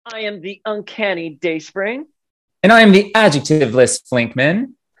I am the uncanny Dayspring, And I am the adjectiveless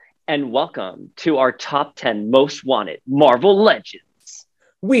Flinkman. and welcome to our top 10 most wanted Marvel Legends.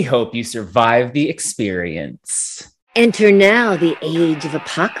 We hope you survive the experience. Enter now the age of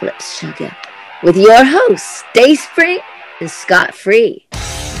apocalypse, sugar, with your hosts, Dayspring and Scott Free.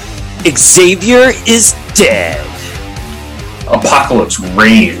 Xavier is dead. Apocalypse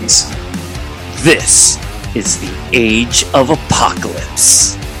reigns. This is the Age of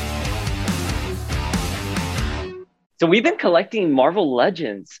Apocalypse. So we've been collecting Marvel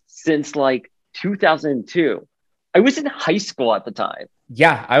Legends since like 2002. I was in high school at the time.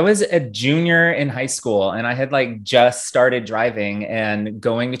 Yeah, I was a junior in high school and I had just started driving, and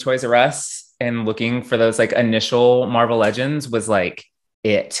going to Toys R Us and looking for those initial Marvel Legends was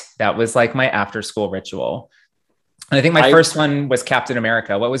it. That was my after school ritual. And I think my first one was Captain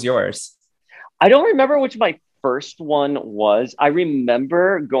America. What was yours? I don't remember which my first one was. I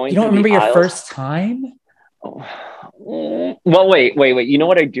remember going. You don't remember your aisles. first time? Oh. Well, wait. You know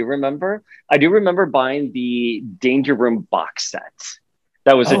what I do remember? I do remember buying the Danger Room box set.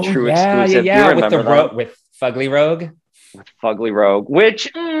 That was a true exclusive. Yeah, do you remember with Fugly Rogue. With Fugly Rogue,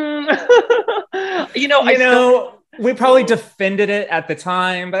 which we probably defended it at the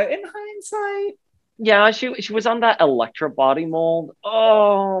time, but in hindsight, yeah, she was on that Electra body mold.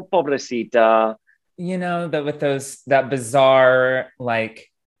 Oh, pobrecita. With that bizarre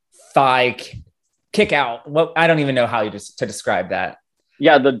thigh kick out. Well, I don't even know how to describe that.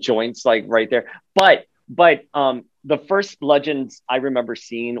 Yeah, the joints right there. But the first Legends I remember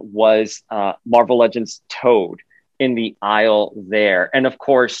seeing was Marvel Legends Toad in the aisle there. And of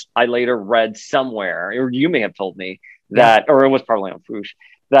course, I later read somewhere, or you may have told me that, or it was probably on Foosh,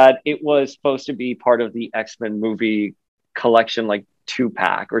 that it was supposed to be part of the X-Men movie collection,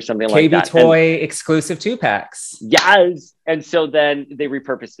 2-pack or something like that. KB Toy exclusive 2-packs. Yes. And so then they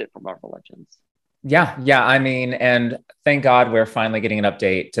repurposed it for Marvel Legends. Yeah. I mean, and thank God we're finally getting an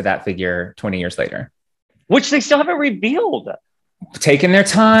update to that figure 20 years later. Which they still haven't revealed. Taking their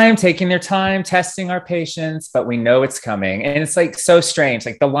time, testing our patience, but we know it's coming. And it's so strange.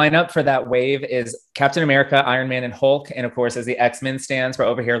 The lineup for that wave is Captain America, Iron Man, and Hulk. And of course, as the X-Men stands, we're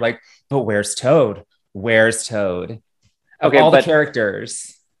over here but where's Toad? Where's Toad? Okay, all the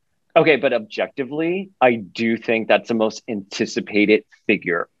characters. Okay, but objectively, I do think that's the most anticipated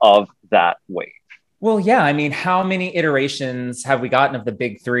figure of that wave. Well, yeah. I mean, how many iterations have we gotten of the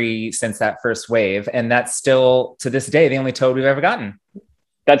big three since that first wave? And that's still, to this day, the only Toad we've ever gotten.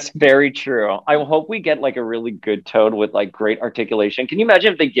 That's very true. I hope we get a really good Toad with great articulation. Can you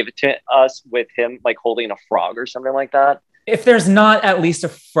imagine if they give it to us with him holding a frog or something like that? If there's not at least a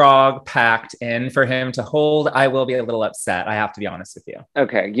frog packed in for him to hold, I will be a little upset. I have to be honest with you.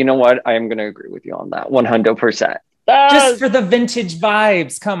 Okay. You know what? I am going to agree with you on that 100%. Just for the vintage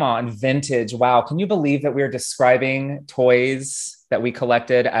vibes. Come on, vintage. Wow. Can you believe that we're describing toys that we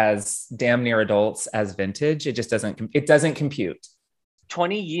collected as damn near adults as vintage? It just doesn't compute.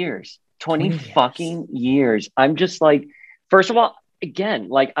 20 years. 20 fucking years. I'm just first of all, again,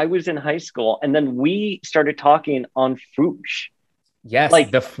 I was in high school and then we started talking on Foosh. Yes,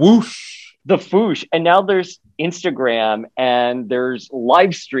 the Foosh. The Foosh. And now there's Instagram and there's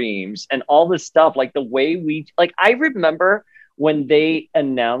live streams and all this stuff. The way we I remember when they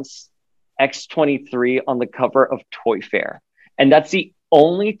announced X-23 on the cover of Toy Fair. And that's the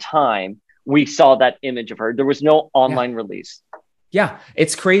only time we saw that image of her. There was no online release. Yeah,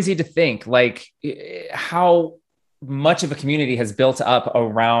 it's crazy to think how much of a community has built up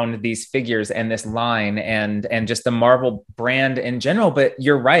around these figures and this line and just the Marvel brand in general. But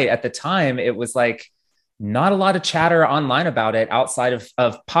you're right. At the time, it was not a lot of chatter online about it outside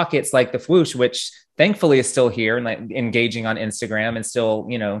of pockets like the Foosh, which thankfully is still here and engaging on Instagram and still,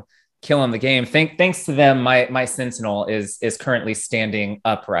 killing the game. Thanks to them, my Sentinel is currently standing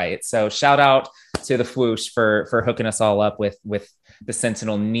upright. So shout out to the Foosh for hooking us all up with the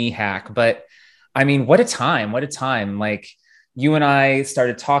Sentinel knee hack. But I mean, what a time. You and I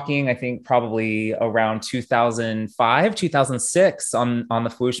started talking, I think probably around 2005, 2006 on the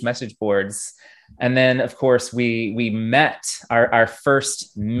Foosh message boards. And then of course we met, our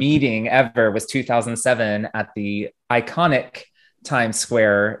first meeting ever was 2007 at the iconic Times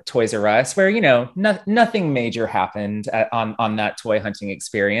Square Toys R Us, where, nothing major happened on that toy hunting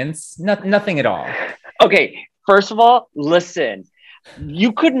experience. Nothing at all. Okay. First of all, listen,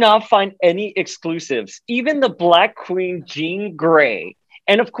 you could not find any exclusives, even the Black Queen Jean Grey.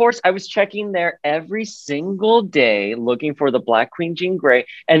 And of course, I was checking there every single day looking for the Black Queen Jean Grey.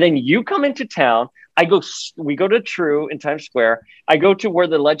 And then you come into town. We go to True in Times Square. I go to where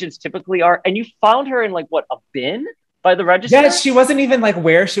the Legends typically are. And you found her in a bin? by the register? Yeah, she wasn't even like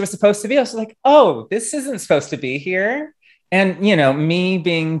where she was supposed to be. I was like, oh, this isn't supposed to be here. And you know, me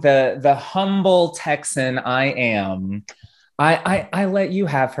being the humble Texan I am, I let you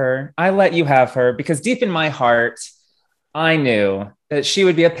have her. I let you have her because deep in my heart, I knew that she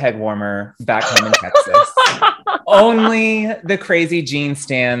would be a peg warmer back home in Texas. Only the crazy Jean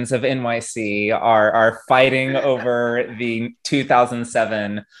stands of NYC are fighting over the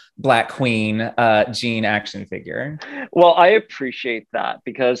 2007 Black Queen Jean action figure. Well, I appreciate that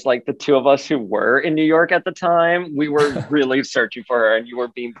because like the two of us who were in New York at the time, we were really searching for her and you were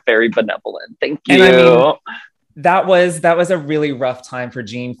being very benevolent. Thank you. And I mean, that was a really rough time for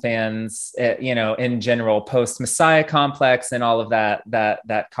Jean fans, you know, in general, post Messiah complex and all of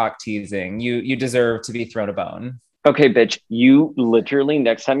that cock teasing. You deserve to be thrown a bone. Okay, bitch, you literally,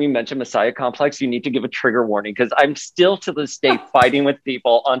 next time you mention Messiah complex, you need to give a trigger warning because I'm still to this day fighting with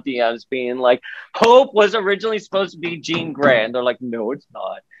people on DMs being like, Hope was originally supposed to be Jean Grey. And they're like, no, it's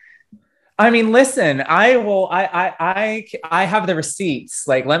not. I mean, listen, I have the receipts.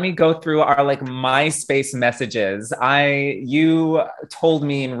 Like, let me go through our like MySpace messages. You told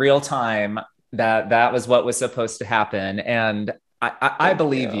me in real time that was what was supposed to happen. And I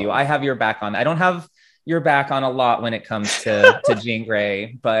believe you. I have your back on. I don't have your back on a lot when it comes to Jean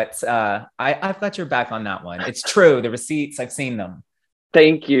Grey, but I've got your back on that one. It's true. The receipts, I've seen them.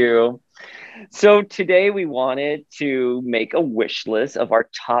 Thank you. So today we wanted to make a wish list of our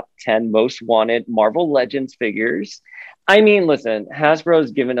top 10 most wanted Marvel Legends figures. I mean, listen,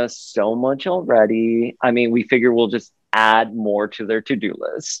 Hasbro's given us so much already. I mean, we figure we'll just add more to their to-do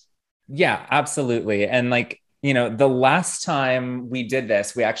list. Yeah, absolutely. And like, you know, the last time we did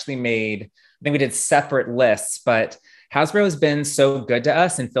this, we actually I think we did separate lists, but Hasbro has been so good to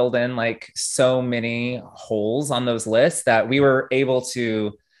us and filled in like so many holes on those lists that we were able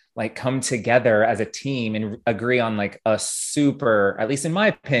to like come together as a team and agree on like a super, at least in my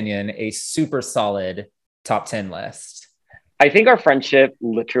opinion, a super solid top 10 list. I think our friendship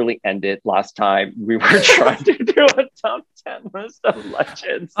literally ended last time we were trying to do a top 10 list of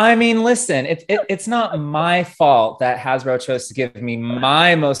legends. I mean, listen, it's not my fault that Hasbro chose to give me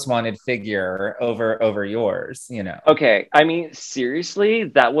my most wanted figure over yours, you know. Okay, I mean, seriously,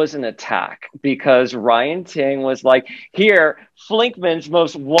 that was an attack because Ryan Ting was like, here, Flinkman's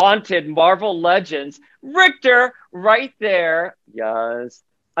most wanted Marvel Legends, Richter, right there. Yes.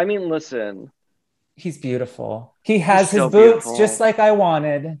 I mean, listen. He's beautiful. He has his so boots beautiful. just like I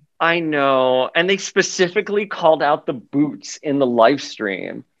wanted. I know. And they specifically called out the boots in the live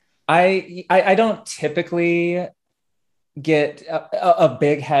stream. I don't typically get a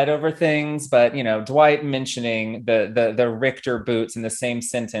big head over things, but you know, Dwight mentioning the Richter boots in the same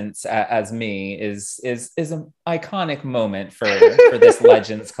sentence as me is an iconic moment for this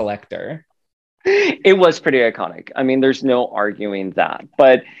Legends collector. It was pretty iconic. I mean, there's no arguing that.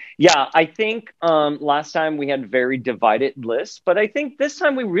 But yeah, I think last time we had very divided lists, but I think this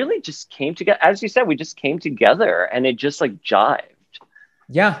time we really just came together. As you said, we just came together and it just like jived.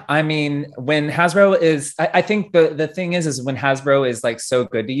 Yeah, I mean, when Hasbro is, I think the thing is when Hasbro is like so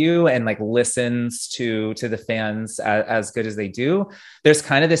good to you and like listens to the fans as good as they do, there's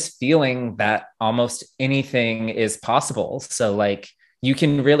kind of this feeling that almost anything is possible. So like, you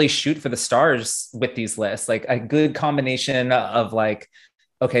can really shoot for the stars with these lists, like a good combination of like,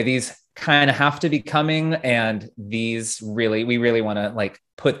 okay, these kind of have to be coming and we really want to like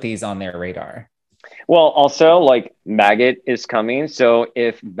put these on their radar. Well, also like Maggot is coming. So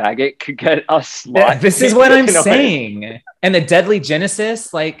if Maggot could get a slot. This is what I'm saying. And the Deadly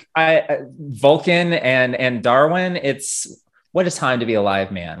Genesis, like Vulcan and Darwin, it's what a time to be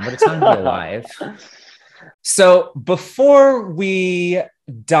alive, man. What a time to be alive. So before we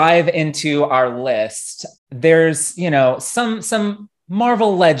dive into our list, there's, you know, some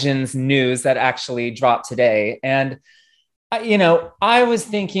Marvel Legends news that actually dropped today. And, you know, I was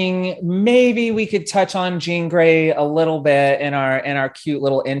thinking maybe we could touch on Jean Grey a little bit in our cute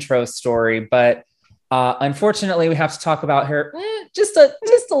little intro story, but unfortunately we have to talk about her just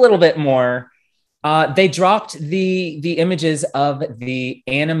a little bit more. They dropped the images of the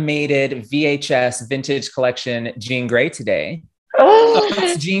animated VHS vintage collection Jean Grey today.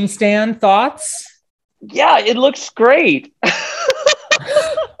 Oh, Jean Stan, thoughts? Yeah, it looks great.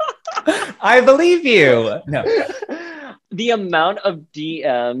 I believe you. No. The amount of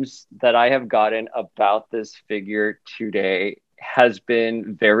DMs that I have gotten about this figure today has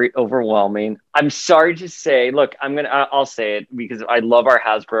been very overwhelming. I'm sorry to say, look, I'll say it because I love our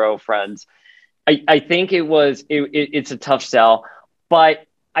Hasbro friends. I think it's a tough sell, but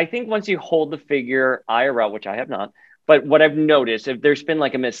I think once you hold the figure IRL, which I have not, but what I've noticed, if there's been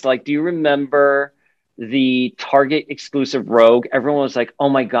like a miss, like, do you remember the Target exclusive Rogue, everyone was like, oh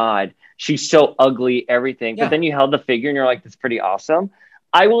my God, she's so ugly, everything. Yeah. But then you held the figure and you're like, that's pretty awesome.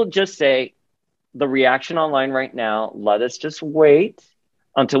 I will just say the reaction online right now, let us just wait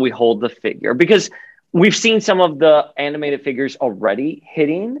until we hold the figure, because we've seen some of the animated figures already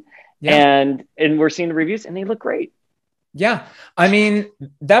hitting, and we're seeing the reviews and they look great. Yeah. I mean,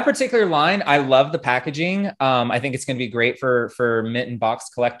 that particular line, I love the packaging. I think it's going to be great for mint and box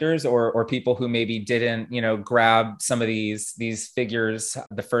collectors or people who maybe didn't, grab some of these figures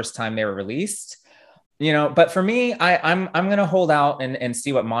the first time they were released. But for me, I'm going to hold out and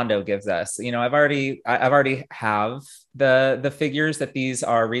see what Mondo gives us. I've already have the figures that these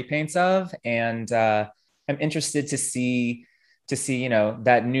are repaints of, and I'm interested to see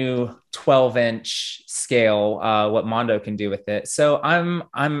that new 12-inch scale, what Mondo can do with it. So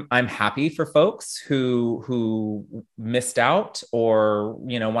I'm happy for folks who missed out or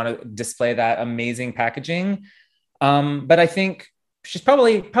want to display that amazing packaging. But I think she's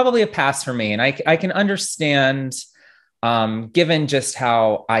probably a pass for me, and I can understand, given just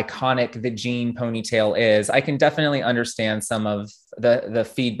how iconic the Jean ponytail is. I can definitely understand some of the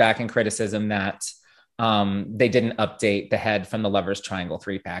feedback and criticism that they didn't update the head from the Lover's Triangle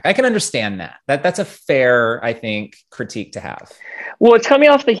 3-pack. I can understand that. That's a fair, I think, critique to have. Well, it's coming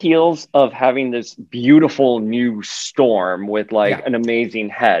off the heels of having this beautiful new Storm with an amazing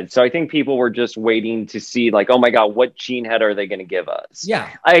head. So I think people were just waiting to see oh my God, what Jean head are they going to give us? Yeah.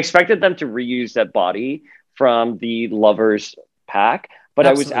 I expected them to reuse that body from the Lovers pack, but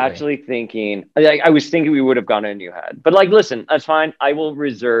Absolutely. I was actually thinking, we would have gotten a new head. But listen, that's fine. I will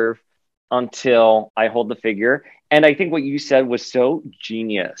reserve until I hold the figure. And I think what you said was so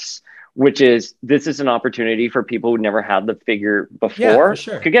genius, which is this is an opportunity for people who never had the figure before for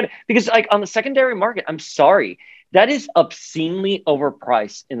sure. could get it. Because on the secondary market, I'm sorry, that is obscenely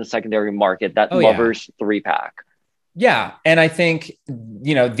overpriced in the secondary market, that Lovers 3-pack. Yeah. And I think,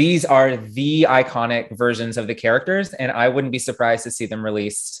 these are the iconic versions of the characters, and I wouldn't be surprised to see them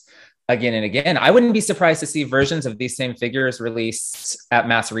released again and again. I wouldn't be surprised to see versions of these same figures released at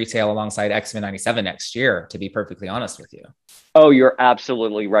mass retail alongside X-Men 97 next year, to be perfectly honest with you. Oh, you're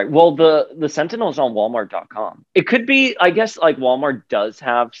absolutely right. Well, the Sentinel's on Walmart.com. It could be, I guess, Walmart does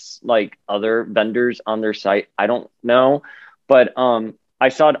have other vendors on their site. I don't know. But I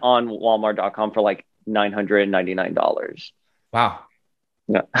saw it on Walmart.com for $999. Wow.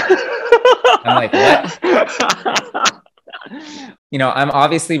 Yeah. I'm like, what? I'm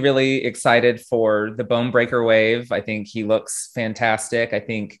obviously really excited for the Bonebreaker Wave. I think he looks fantastic. I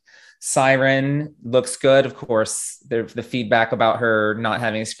think Siren looks good. Of course, the feedback about her not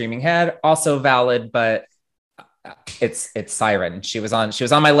having a screaming head, also valid, but it's Siren. She was on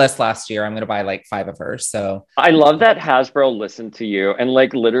my list last year. I'm going to buy 5 of her. So I love that Hasbro listened to you. And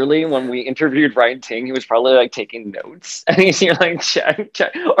literally when we interviewed Ryan Ting, he was probably taking notes, and he's here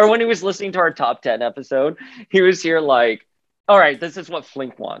check. Or when he was listening to our top 10 episode, he was here all right, this is what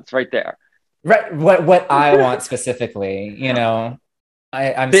Flink wants right there. Right. What I want specifically,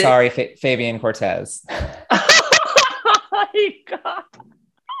 I'm sorry, Fabian Cortez.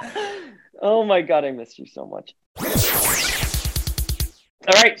 Oh my God, I missed you so much.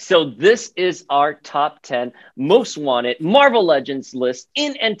 All right, so this is our top 10 most wanted Marvel Legends list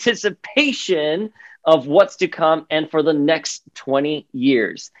in anticipation of what's to come and for the next 20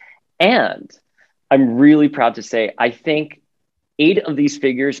 years. And I'm really proud to say, I think 8 of these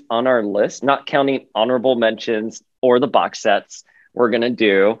figures on our list, not counting honorable mentions or the box sets we're going to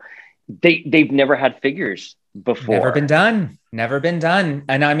do, they've never had figures before. Never been done.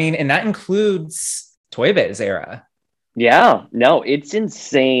 And I mean, and that includes Toy Biz era. Yeah, no, it's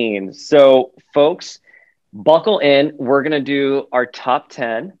insane. So folks, buckle in. We're going to do our top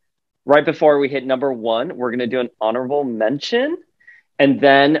 10. Right before we hit number 1, we're going to do an honorable mention. And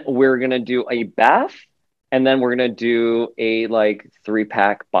then we're going to do a bath. And then we're going to do a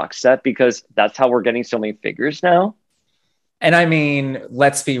 3-pack box set, because that's how we're getting so many figures now. And I mean,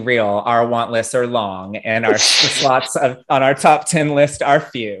 let's be real. Our want lists are long, and our slots on our top 10 list are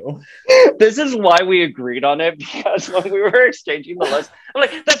few. This is why we agreed on it, because when we were exchanging the list, I'm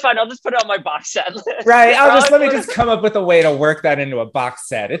like, that's fine. I'll just put it on my box set list. Right. Let me just come up with a way to work that into a box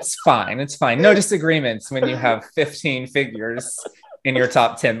set. It's fine. No disagreements when you have 15 figures in your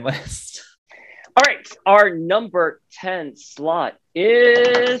top 10 list. All right. Our number 10 slot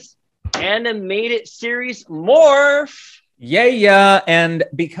is animated series Morph. Yeah. And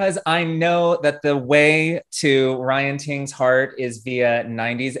because I know that the way to Ryan Ting's heart is via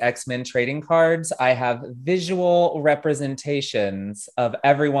 90s X-Men trading cards, I have visual representations of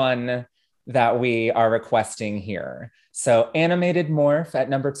everyone that we are requesting here. So animated Morph at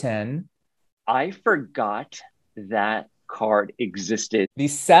number 10. I forgot that card existed.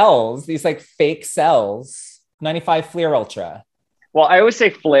 These cells, these like fake cells, 95 Fleer Ultra. Well, I always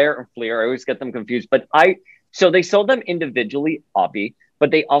say Flare or Fleer. I always get them confused. But so they sold them individually, obvi,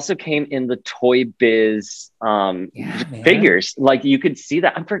 but they also came in the Toy Biz figures. Like you could see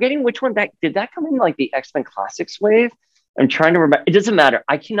that. I'm forgetting which one did that come in like the X-Men Classics wave? I'm trying to remember. It doesn't matter.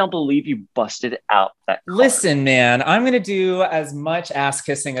 I cannot believe you busted out that card. Listen, man, I'm going to do as much ass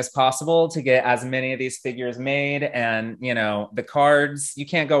kissing as possible to get as many of these figures made. And, you know, the cards, you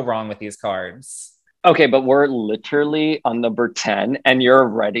can't go wrong with these cards. Okay, but we're literally on number 10 and you're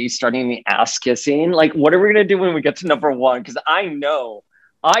already starting the ass kissing. Like, what are we going to do when we get to number 1? Because I know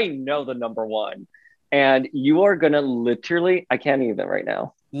the number 1. And you are going to literally, I can't even right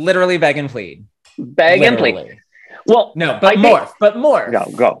now. Literally beg and plead. Beg and plead. Well, no, but Morph.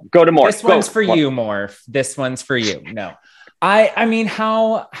 Go to Morph. This one's for you, Morph. This one's for you. No, I mean,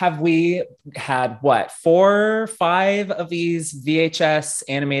 how have we had 4, 5 of these VHS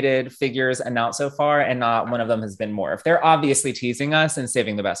animated figures announced so far, and not one of them has been Morph? They're obviously teasing us and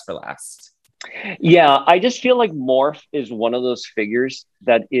saving the best for last. Yeah, I just feel like Morph is one of those figures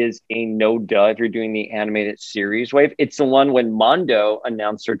that is a no duh if you're doing the animated series wave. It's the one when Mondo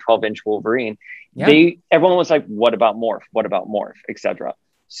announced her 12-inch Wolverine. Yeah. Everyone was like, what about Morph? What about Morph? Etc.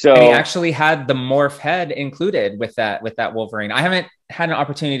 So and he actually had the Morph head included with that Wolverine. I haven't had an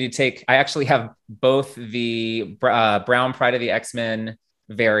opportunity to take. I actually have both the Brown Pride of the X-Men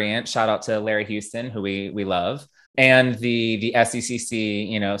variant. Shout out to Larry Houston, who we love, and the SECC,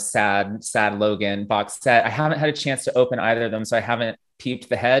 you know, sad Logan box set. I haven't had a chance to open either of them, so I haven't peeped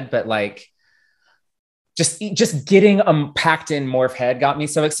the head, but like. Just getting a packed in Morph head got me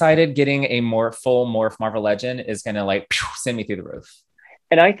so excited. Getting a full Morph Marvel Legend is going to send me through the roof.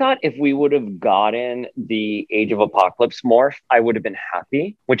 And I thought if we would have gotten the Age of Apocalypse Morph, I would have been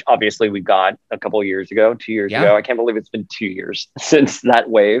happy, which obviously we got a couple of years ago, 2 years ago. I can't believe it's been 2 years since that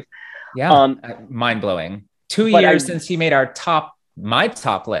wave. Yeah. Mind blowing. 2 years since he made my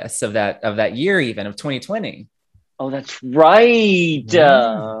top list of that year, even of 2020. Oh, that's right.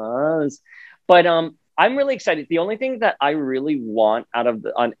 Yeah. But I'm really excited. The only thing that I really want out of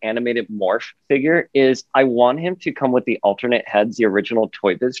an animated Morph figure is I want him to come with the alternate heads the original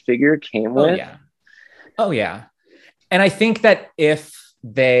Toy Biz figure came with. Oh, yeah. And I think that if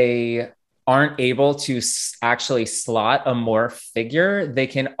they aren't able to actually slot a Morph figure, they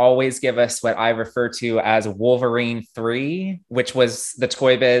can always give us what I refer to as Wolverine 3, which was the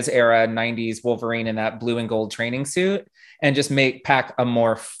Toy Biz era 90s Wolverine in that blue and gold training suit, and just pack a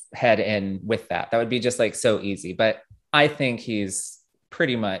Morph head in with that. That would be just like so easy. But I think he's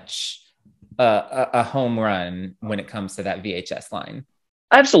pretty much a home run when it comes to that VHS line.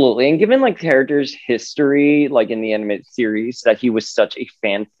 Absolutely. And given like character's history, like in the animated series, that he was such a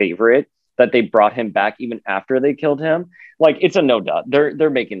fan favorite that they brought him back even after they killed him. Like it's a no doubt. They're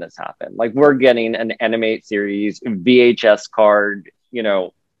making this happen. Like we're getting an animated series VHS card, you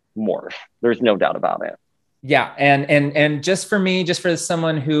know, Morph. There's no doubt about it. Yeah, and just for me, just for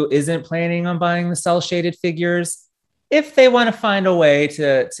someone who isn't planning on buying the cell shaded figures, if they want to find a way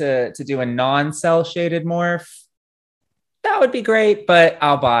to do a non-cell shaded Morph, that would be great. But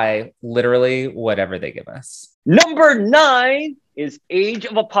I'll buy literally whatever they give us. Number 9 is Age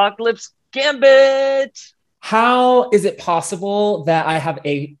of Apocalypse Gambit. How is it possible that I have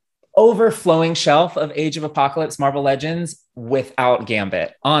a overflowing shelf of Age of Apocalypse Marvel Legends without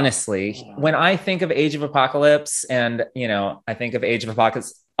Gambit? Honestly, when I think of Age of Apocalypse, and you know, I think of Age of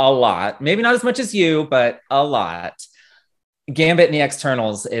Apocalypse a lot, maybe not as much as you, but a lot. Gambit and the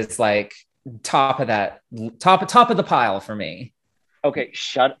Externals is like top of the pile for me. Okay,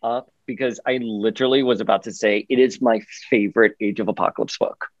 shut up, because I literally was about to say it is my favorite Age of Apocalypse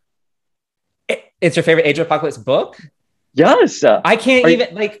book. It's your favorite Age of Apocalypse book? Yes. I can't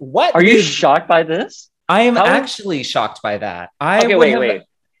even like what? Are you shocked by this? I am actually shocked by that. Wait.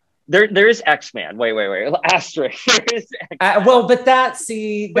 There is X-Man. Wait. Asterisk. Well, but that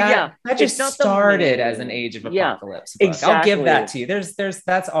just started as an Age of Apocalypse book. Exactly. I'll give that to you.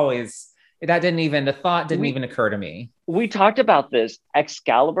 That's always the thought didn't even occur to me. We talked about this.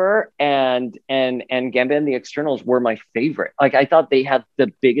 Excalibur and Gambit and the Externals were my favorite. Like I thought they had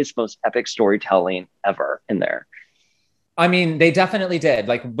the biggest, most epic storytelling ever in there. I mean, they definitely did.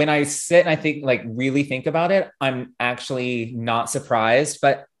 Like when I sit and really think about it, I'm actually not surprised,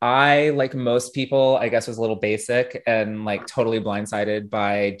 but I, like most people, I guess was a little basic and like totally blindsided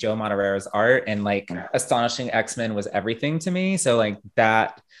by Joe Madureira's art, and like Astonishing X-Men was everything to me. So like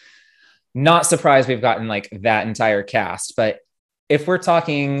that, not surprised we've gotten like that entire cast. But if we're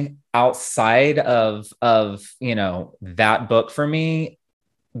talking outside of, you know, that book for me,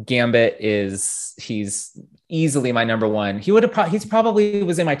 Gambit he's easily my number one. He's probably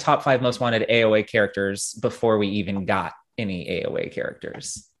was in my top 5 most wanted AOA characters before we even got any AOA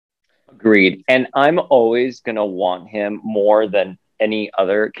characters. Agreed. And I'm always going to want him more than any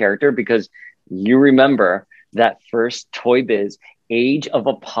other character because you remember that first Toy Biz Age of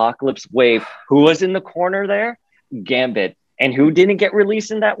Apocalypse wave. Who was in the corner there? Gambit. And who didn't get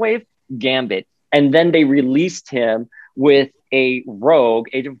released in that wave? Gambit. And then they released him with a rogue,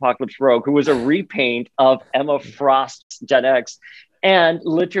 Age of Apocalypse rogue, who was a repaint of Emma Frost's Gen X. And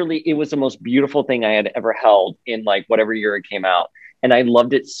literally, it was the most beautiful thing I had ever held in like whatever year it came out. And I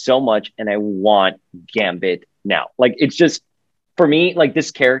loved it so much. And I want Gambit now. Like, it's just, for me, like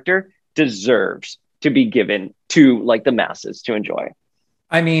this character deserves to be given to like the masses to enjoy.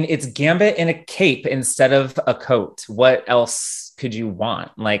 I mean, it's Gambit in a cape instead of a coat. What else could you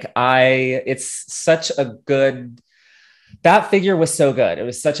want? Like, it's such a good, that figure was so good. It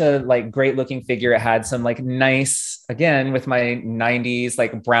was such a like great looking figure. It had some like nice, again, with my 90s,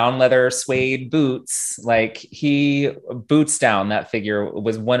 like brown leather suede boots, like he boots down. That figure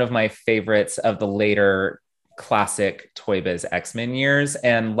was one of my favorites of the later classic Toy Biz X-Men years.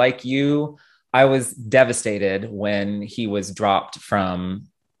 And like you, I was devastated when he was dropped from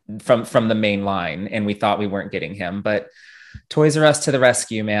the main line and we thought we weren't getting him, but Toys R Us to the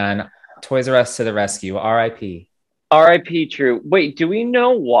rescue, man. Toys R Us to the rescue. RIP. RIP, true. Wait, do we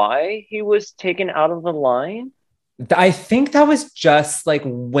know why he was taken out of the line? I think that was just like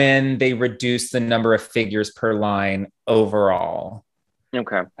when they reduced the number of figures per line overall.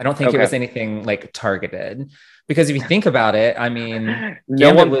 Okay. I don't think it was anything like targeted. Because if you think about it, I mean,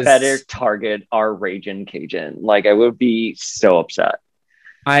 no one better target our Raging Cajun. Like, I would be so upset.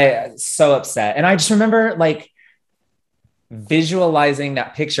 So upset. And I just remember like visualizing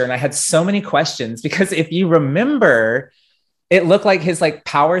that picture. And I had so many questions because if you remember, it looked like his like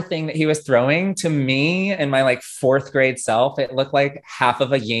power thing that he was throwing to me and my like 4th grade self. It looked like half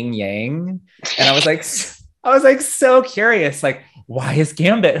of a yin yang. And I was like so curious, like, why is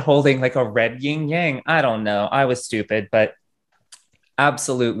Gambit holding like a red yin yang? I don't know. I was stupid, but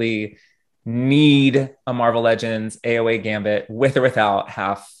absolutely need a Marvel Legends AOA Gambit with or without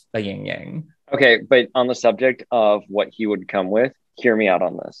half a yin yang. Okay, but on the subject of what he would come with, hear me out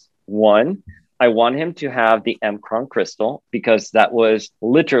on this. 1, I want him to have the M'Kraan crystal because that was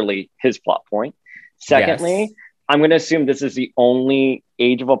literally his plot point. Secondly, yes. I'm going to assume this is the only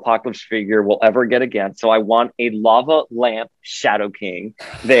Age of Apocalypse figure we'll ever get again. So I want a lava lamp Shadow King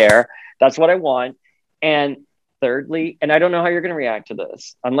there. That's what I want. And thirdly, and I don't know how you're going to react to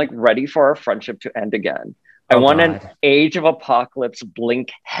this, I'm like ready for our friendship to end again. I want an Age of Apocalypse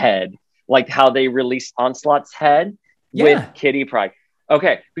Blink head, like how they released Onslaught's head with Kitty Pryde.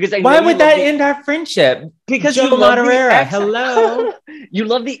 Okay, because why would that end our friendship? Because Joe Madureira, hello. You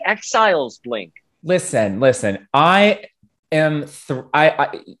love the Exiles Blink. Listen. I am.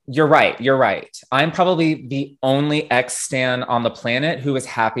 You're right. I'm probably the only X stan on the planet who is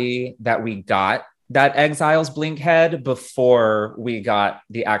happy that we got that Exiles Blink head before we got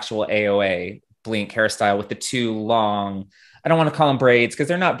the actual AOA Blink hairstyle with the 2 long. I don't want to call them braids because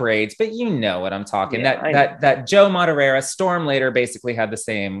they're not braids, but you know what I'm talking. Yeah, that Joe Madureira Storm later basically had the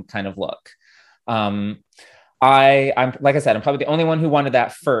same kind of look. I'm like I said, I'm probably the only one who wanted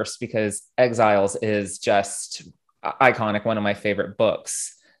that first because Exiles is just iconic, one of my favorite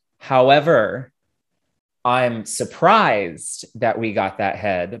books. However, I'm surprised that we got that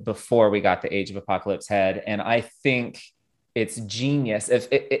head before we got the Age of Apocalypse head, and I think it's genius.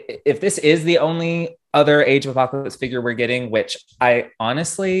 If this is the only other Age of Apocalypse figure we're getting, which I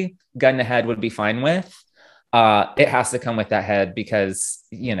honestly, gun to head would be fine with, it has to come with that head because,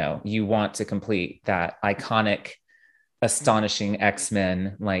 you know, you want to complete that iconic, astonishing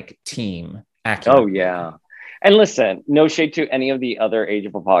X-Men like team. Oh, yeah. And listen, no shade to any of the other Age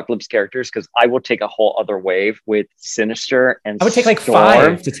of Apocalypse characters because I will take a whole other wave with Sinister and I would take like Storm.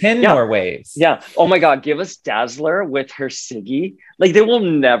 5 to 10 more waves. Yeah. Oh my God. Give us Dazzler with her Siggy. Like they will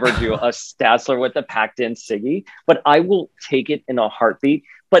never do a Dazzler with a packed in Siggy, but I will take it in a heartbeat.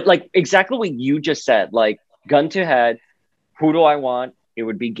 But like exactly what you just said, like gun to head, who do I want? It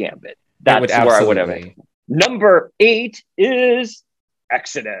would be Gambit. That's where I would have it. Number 8 is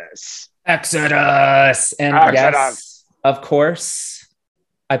Exodus. And yes, of course,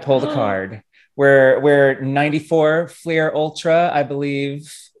 I pulled a card. We're 94 Fleer Ultra, I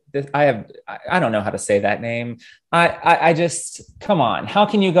believe. I don't know how to say that name. I just, come on. How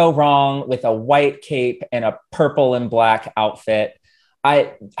can you go wrong with a white cape and a purple and black outfit?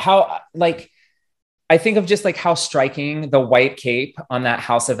 I I think of just like how striking the white cape on that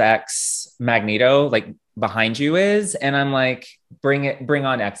House of X Magneto, like behind you is. And I'm like, bring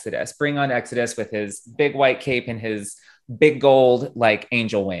on Exodus, with his big white cape and his big gold, like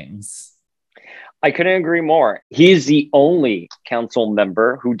angel wings. I couldn't agree more. He's the only council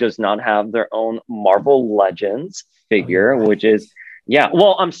member who does not have their own Marvel Legends figure, which is, yeah.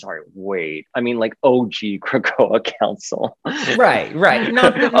 Well, I'm sorry. Wait. I mean, like OG Krakoa Council. Right.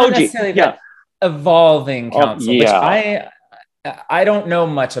 Not OG. necessarily Yeah. Evolving council, yeah. which I don't know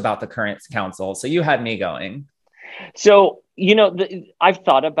much about the current council. So you had me going. So, you know, I've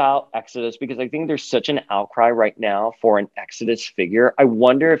thought about Exodus because I think there's such an outcry right now for an Exodus figure. I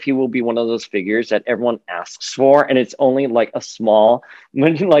wonder if he will be one of those figures that everyone asks for, and it's only like a small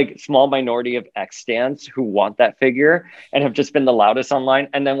minority of X stands who want that figure and have just been the loudest online.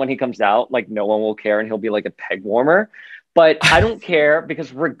 And then when he comes out, like no one will care and he'll be like a peg warmer. But I don't care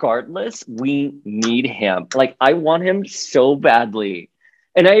because regardless, we need him. Like I want him so badly.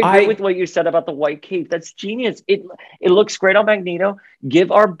 And I agree with what you said about the white cape. That's genius. It looks great on Magneto. Give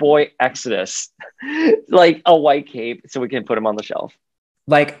our boy Exodus like a white cape so we can put him on the shelf.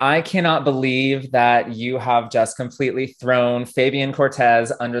 Like, I cannot believe that you have just completely thrown Fabian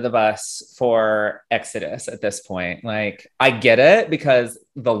Cortez under the bus for Exodus at this point. Like, I get it because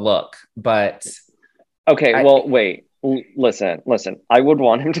the look, but... Okay, wait. Listen. I would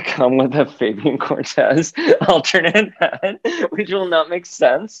want him to come with a Fabian Cortez alternate head, which will not make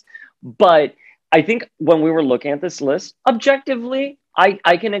sense. But I think when we were looking at this list, objectively,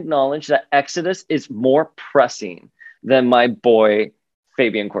 I can acknowledge that Exodus is more pressing than my boy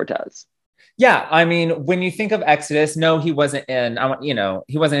Fabian Cortez. Yeah, I mean, when you think of Exodus, no, he wasn't in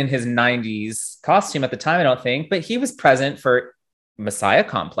his 90s costume at the time, I don't think, but he was present for Messiah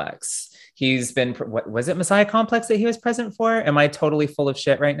Complex. He's been, what was it, Messiah Complex that he was present for? Am I totally full of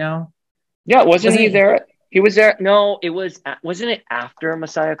shit right now? Yeah, wasn't he there? He was there. No, wasn't it after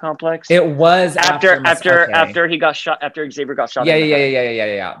Messiah Complex? It was after he got shot, after Xavier got shot.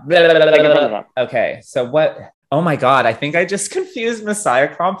 Yeah. Okay, so what? Oh my God, I think I just confused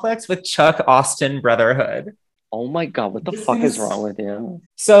Messiah Complex with Chuck Austin Brotherhood. Oh my God, what the fuck is wrong with you?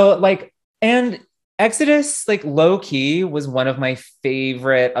 So like, and Exodus, like low key, was one of my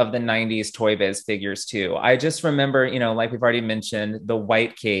favorite of the 90s Toy Biz figures too. I just remember, like we've already mentioned, the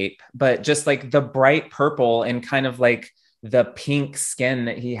white cape, but just like the bright purple and kind of like the pink skin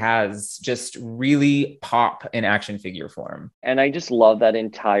that he has just really pop in action figure form. And I just love that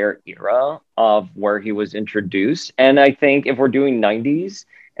entire era of where he was introduced. And I think if we're doing 90s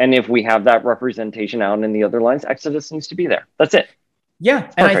and if we have that representation out in the other lines, Exodus needs to be there. That's it.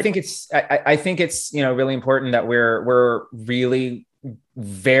 Yeah, and I think it's really important that we're really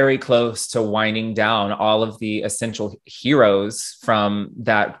very close to winding down all of the essential heroes from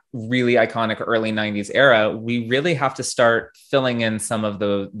that really iconic early 90s era. We really have to start filling in some of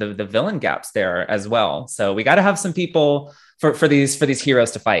the villain gaps there as well. So we got to have some people for these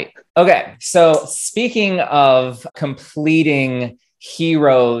heroes to fight. Okay, so speaking of completing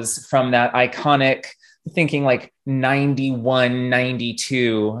heroes from that iconic, thinking like 91,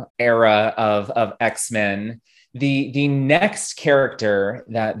 92 era of X-Men, the next character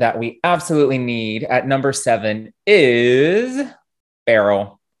that we absolutely need at number 7 is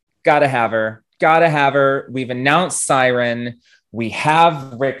Beryl. Gotta have her. We've announced Siren. We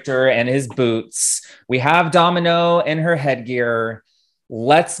have Richter and his boots. We have Domino and her headgear.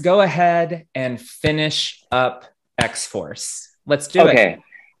 Let's go ahead and finish up X-Force. Let's do it.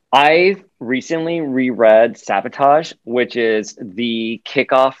 I've recently reread Sabotage, which is the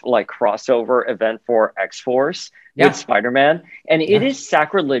kickoff like crossover event for X-Force with Spider-Man. And it is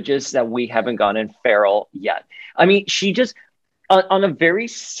sacrilegious that we haven't gotten Feral yet. I mean, she just, on a very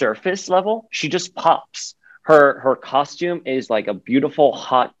surface level, she just pops. Her costume is like a beautiful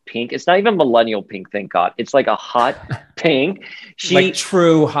hot pink. It's not even millennial pink, thank God. It's like a hot pink. Like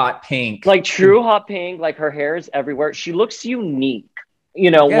true hot pink. Like true hot pink. Like her hair is everywhere. She looks unique.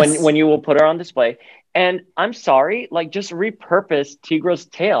 When you will put her on display. And I'm sorry, like just repurpose Tigra's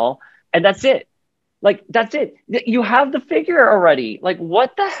tail and that's it. Like, that's it. You have the figure already. Like,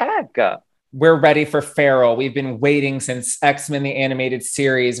 what the heck? We're ready for Feral. We've been waiting since X-Men, the animated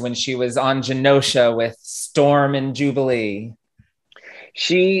series, when she was on Genosha with Storm and Jubilee.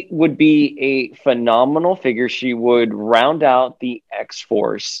 She would be a phenomenal figure. She would round out the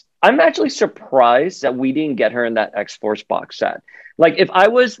X-Force. I'm actually surprised that we didn't get her in that X-Force box set. Like, if I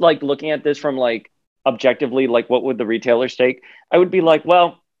was like looking at this from like objectively, like what would the retailers take? I would be like,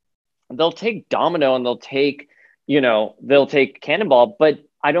 well, they'll take Domino and they'll take Cannonball, but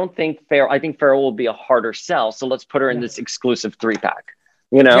I don't think Feral. I think Feral will be a harder sell. So let's put her in this exclusive 3-pack.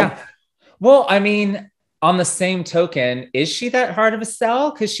 Yeah. Well, I mean, on the same token, is she that hard of a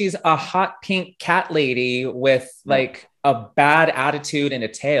sell? Because she's a hot pink cat lady with like a bad attitude and a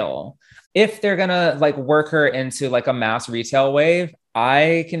tail. If they're gonna like work her into like a mass retail wave,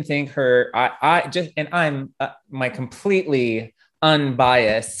 I can think her. I just, and I'm my completely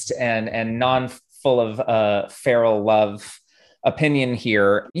unbiased and non full of feral love opinion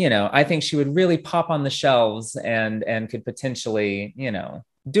here. You know, I think she would really pop on the shelves and could potentially, you know,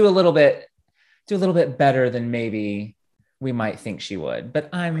 do a little bit better than maybe we might think she would. But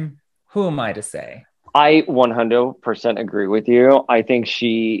who am I to say? I 100% agree with you. I think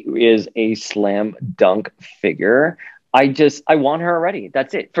she is a slam dunk figure. I want her already.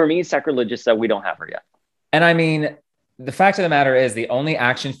 That's it. For me, it's sacrilegious that we don't have her yet. And I mean, the fact of the matter is the only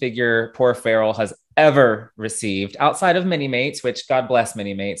action figure poor Feral has ever received outside of Mini Mates, which God bless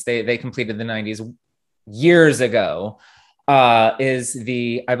Mini Mates. They completed the 90s years ago. Is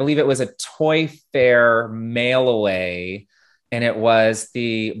I believe it was a Toy Fair mail away, and it was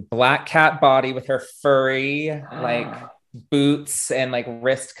the black cat body with her furry like boots and like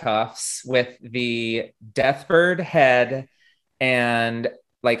wrist cuffs with the Deathbird head and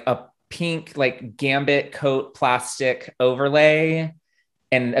like a pink like gambit coat plastic overlay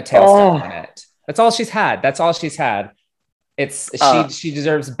and a tail stuff on it. That's all she's had. She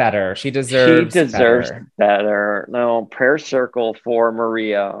deserves better. She deserves better. No, prayer circle for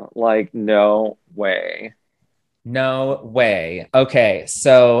Maria. Like, no way. No way. Okay,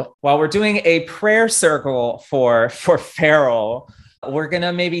 so while we're doing a prayer circle for Feral, we're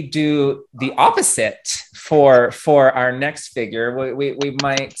gonna maybe do the opposite for our next figure. We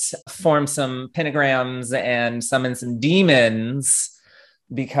might form some pentagrams and summon some demons,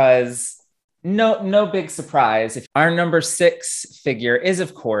 because no big surprise. If our number 6 figure is,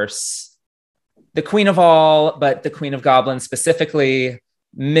 of course, the queen of all, but the queen of goblins, specifically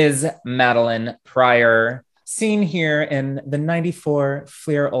Ms. Madeline Pryor, seen here in the 94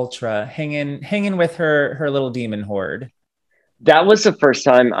 Fleer Ultra, hanging with her little demon horde. That was the first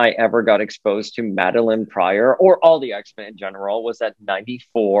time I ever got exposed to Madeline Pryor, or all the X-Men in general, was that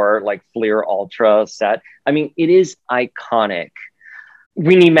 94 like Fleer Ultra set. I mean, it is iconic.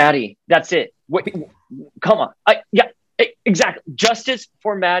 We need Maddie. That's it. Wait, come on. Exactly. Justice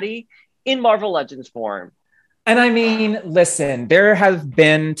for Maddie in Marvel Legends form. And I mean, listen, there have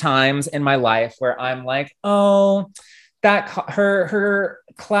been times in my life where I'm like, oh, her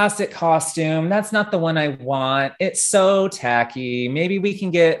classic costume, that's not the one I want. It's so tacky. Maybe we can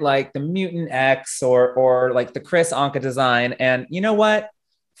get like the Mutant X or like the Chris Anka design. And you know what?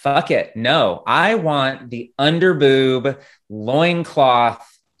 Fuck it. No, I want the underboob, loincloth,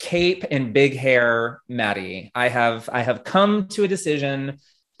 cape, and big hair Maddie. I have come to a decision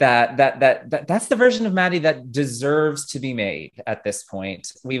that's the version of Maddie that deserves to be made at this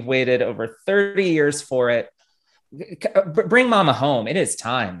point. We've waited over 30 years for it. Bring mama home. It is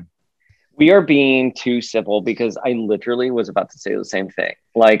time. We are being too civil, because I literally was about to say the same thing.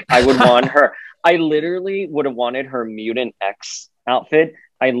 Like, I would want her. I literally would have wanted her Mutant X outfit.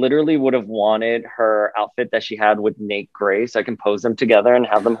 I literally would have wanted her outfit that she had with Nate Gray, so I can pose them together and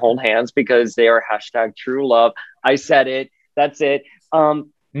have them hold hands, because they are #true love. I said it. That's it.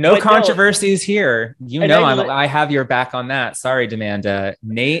 No controversies here. You know, I have your back on that. Sorry, Demanda.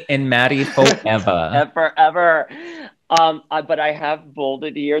 Nate and Maddie forever. Forever. But I have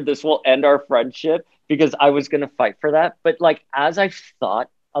bolded here, this will end our friendship, because I was going to fight for that. But like, as I thought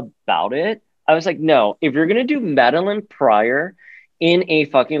about it, I was like, no, if you're going to do Madeline Pryor in a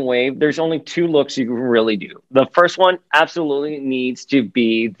fucking wave, there's only 2 looks you can really do. The first one absolutely needs to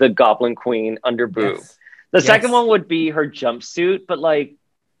be the Goblin Queen under boob. Yes. The second one would be her jumpsuit, but like,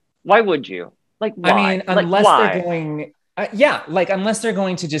 why would you? Like, why? I mean, unless they're going, unless they're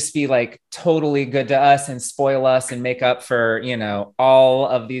going to just be like totally good to us and spoil us and make up for, you know, all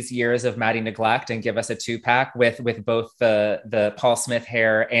of these years of Maddie neglect and give us a 2-pack with both the Paul Smith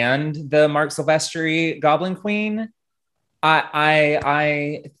hair and the Mark Silvestri Goblin Queen.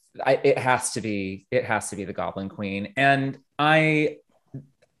 It has to be the Goblin Queen. And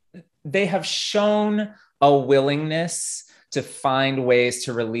they have shown a willingness to find ways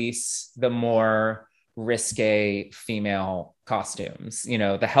to release the more risque female costumes. You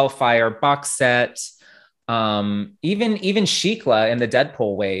know, the Hellfire box set, even Shikla in the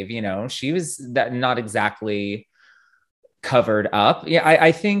Deadpool wave, you know, she was not exactly covered up. Yeah,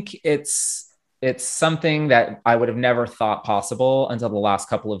 I think it's something that I would have never thought possible until the last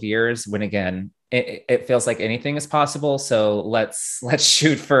couple of years, when again, it feels like anything is possible. So let's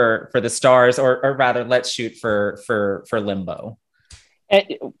shoot for the stars, or rather let's shoot for Limbo. And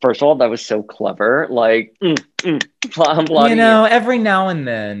first of all, that was so clever. Like, I'm You know, every now and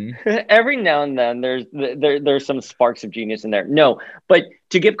then. every now and then there's some sparks of genius in there. No, but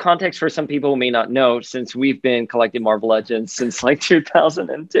to give context for some people who may not know, since we've been collecting Marvel Legends since like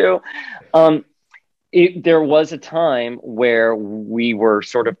 2002, there was a time where we were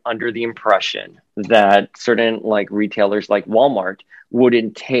sort of under the impression that certain like retailers like Walmart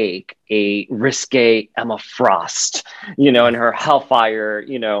wouldn't take a risque Emma Frost, in her Hellfire,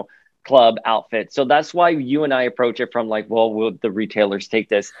 club outfit. So that's why you and I approach it from like, well, will the retailers take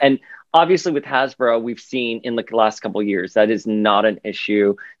this? And obviously with Hasbro, we've seen in the last couple of years, that is not an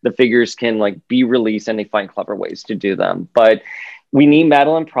issue. The figures can like be released and they find clever ways to do them. But we need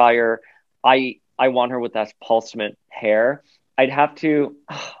Madeline Pryor. I want her with that Paul Smith hair. I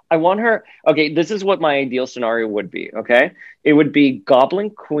want her. Okay, this is what my ideal scenario would be. Okay, it would be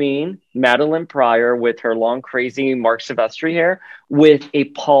Goblin Queen, Madeline Pryor with her long, crazy Mark Silvestri hair with a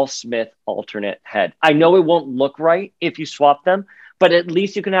Paul Smith alternate head. I know it won't look right if you swap them, but at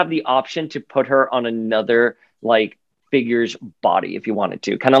least you can have the option to put her on another like figure's body if you wanted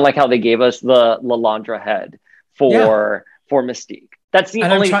to. Kind of like how they gave us the Lalandra head for Mystique. That's the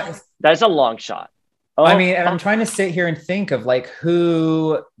only. That's a long shot. I mean, and I'm trying to sit here and think of like,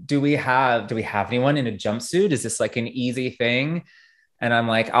 who do we have? Do we have anyone in a jumpsuit? Is this like an easy thing? And I'm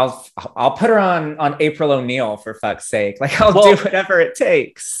like, I'll put her on April O'Neil for fuck's sake. Like I'll do whatever it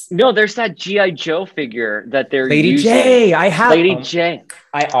takes. No, there's that G.I. Joe figure that they're Lady using. J. I have Lady J.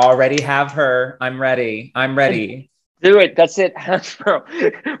 I already have her. I'm ready. Do it. That's it.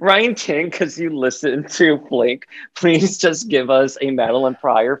 Hasbro. Ryan Ting, because you listen to Flink, please just give us a Madeline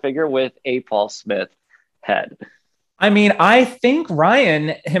Pryor figure with a Paul Smith head. I mean, I think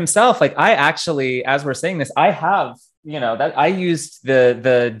Ryan himself, like I actually, as we're saying this, I have, that I used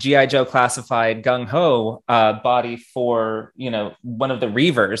the G.I. Joe classified Gung Ho body for, one of the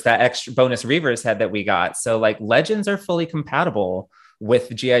Reavers, that extra bonus Reavers head that we got. So like Legends are fully compatible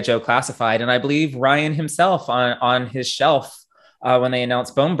with G.I. Joe classified. And I believe Ryan himself on his shelf when they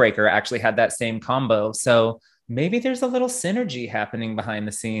announced Bonebreaker actually had that same combo. So maybe there's a little synergy happening behind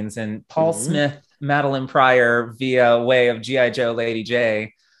the scenes, and Paul Smith, Madeline Pryor via way of G.I. Joe Lady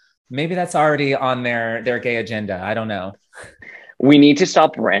J, maybe that's already on their gay agenda. I don't know. We need to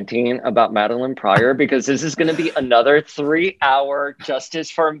stop ranting about Madeline Pryor because this is going to be another 3-hour Justice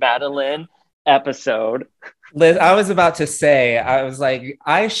for Madeline episode. Liz, I was about to say, I was like,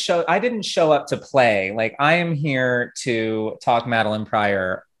 I didn't show up to play. Like I am here to talk Madeline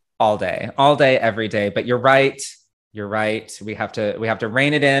Pryor all day, every day. But you're right. We have to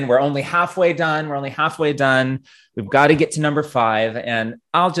rein it in. We're only halfway done. We've got to get to number 5. And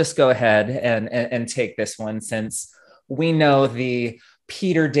I'll just go ahead and take this one, since we know the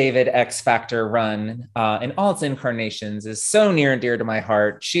Peter David X Factor run in all its incarnations is so near and dear to my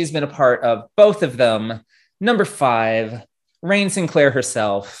heart. She's been a part of both of them. Number 5, Rain Sinclair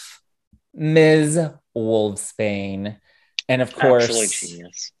herself, Ms. Wolfsbane. And of course,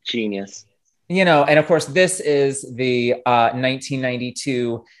 absolutely genius. And of course, this is the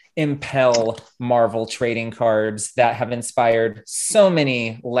 1992 Impel Marvel trading cards that have inspired so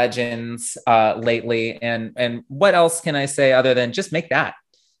many legends lately. And what else can I say other than just make that?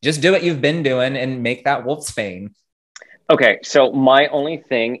 Just do what you've been doing and make that Wolfsbane. Okay, so my only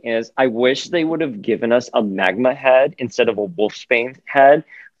thing is I wish they would have given us a Magma head instead of a Wolfsbane head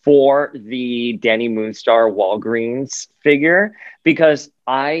for the Danny Moonstar Walgreens figure, because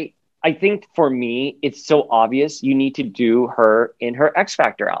I think for me, it's so obvious you need to do her in her X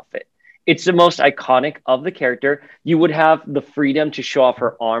Factor outfit. It's the most iconic of the character. You would have the freedom to show off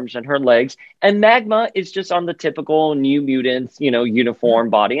her arms and her legs. And Magma is just on the typical New Mutants,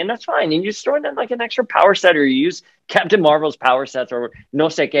 uniform body. And that's fine. And you just throw in like an extra power set, or you use Captain Marvel's power sets or no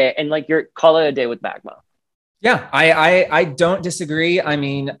seke, and like you're call it a day with Magma. Yeah, I don't disagree. I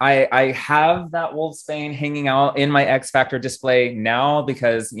mean, I have that Wolfsbane hanging out in my X Factor display now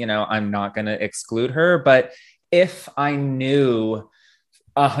because, I'm not going to exclude her. But if I knew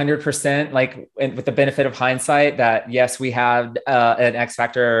 100%, like with the benefit of hindsight, that yes, we had an X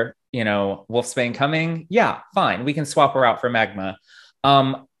Factor, Wolfsbane coming. Yeah, fine. We can swap her out for Magma.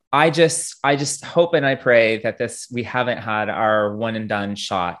 I just hope and I pray that we haven't had our one and done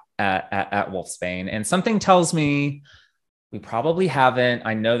shot at Wolfsbane, and something tells me we probably haven't.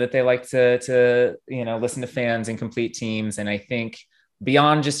 I know that they like to listen to fans and complete teams, and I think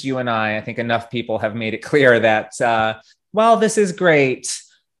beyond just you and I think enough people have made it clear that while this is great,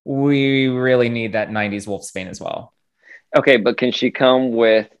 we really need that 90s Wolfsbane as well. Okay, but can she come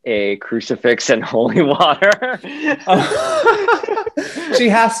with a crucifix and holy water? She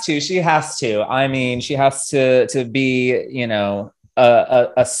has to. I mean, she has to be,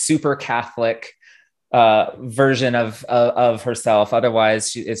 a super Catholic version of herself.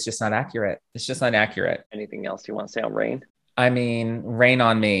 Otherwise, it's just not accurate. It's just not accurate. Anything else you want to say on Rain? I mean, Rain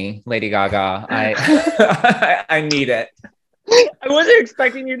on Me, Lady Gaga. I need it. I wasn't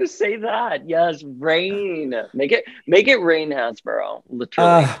expecting you to say that. Yes, Rain. Make it rain, Hasbro.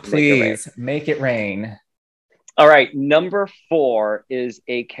 Literally. Please make it rain. All right, number 4 is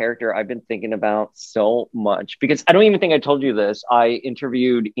a character I've been thinking about so much because I don't even think I told you this. I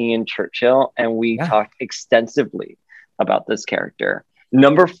interviewed Ian Churchill and we talked extensively about this character.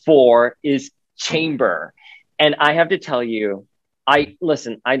 Number 4 is Chamber. And I have to tell you, I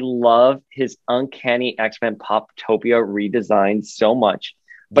love his Uncanny X-Men Poptopia redesign so much,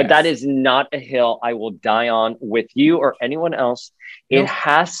 but that is not a hill I will die on with you or anyone else. It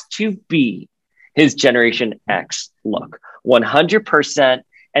has to be his Generation X look, 100%.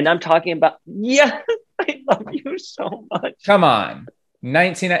 And I'm talking about, I love you so much. Come on.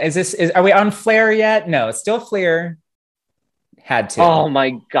 19, are we on Flair yet? No, it's still Flair. Had to. Oh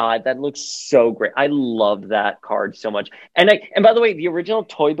my God, that looks so great. I love that card so much. And by the way, the original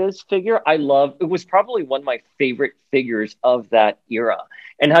Toy Biz figure, it was probably one of my favorite figures of that era.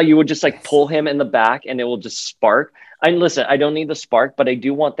 And how you would just like pull him in the back and it will just spark. Listen, I don't need the spark, but I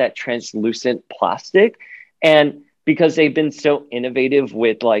do want that translucent plastic. And because they've been so innovative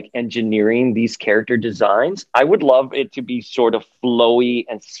with like engineering these character designs, I would love it to be sort of flowy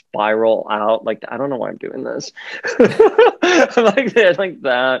and spiral out. Like, I don't know why I'm doing this. like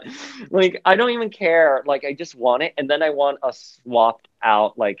that. Like, I don't even care. Like, I just want it. And then I want a swapped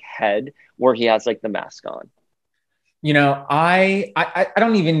out like head where he has like the mask on. You know, I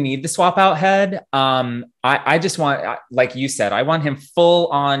don't even need the swap out head. I just want, like you said, I want him full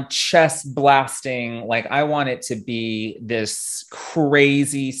on chest blasting. Like I want it to be this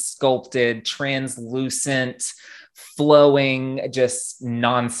crazy sculpted, translucent, flowing, just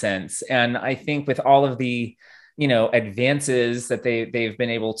nonsense. And I think with all of the, advances that they've been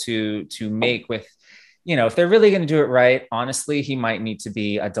able to make with, if they're really going to do it right, honestly, he might need to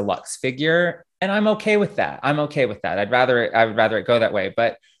be a deluxe figure. And I'm okay with that. I'd rather it go that way.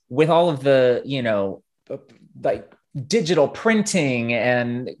 But with all of the, like digital printing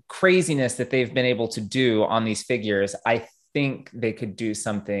and craziness that they've been able to do on these figures, I think they could do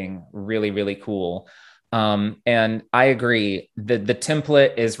something really, really cool. And I agree. The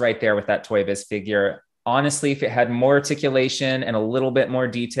template is right there with that Toy Biz figure. Honestly, if it had more articulation and a little bit more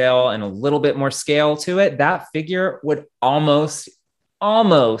detail and a little bit more scale to it, that figure would almost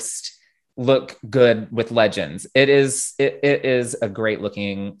look good with Legends. It is a great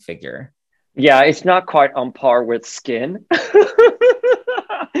looking figure. Yeah, it's not quite on par with Skin.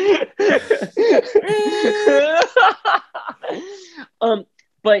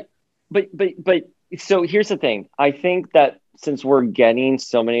 But so here's the thing. I think that since we're getting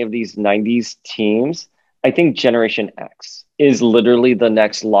so many of these 90s teams, I think Generation X is literally the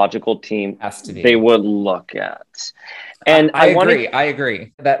next logical team they would look at. And I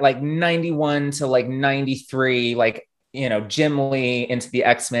agree that like 91 to like 93, like, Jim Lee into the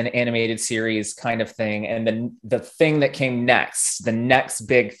X-Men animated series kind of thing. And then the thing that came next, the next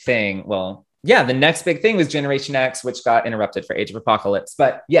big thing, the next big thing was Generation X, which got interrupted for Age of Apocalypse.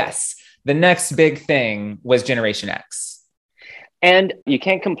 But yes, the next big thing was Generation X. And you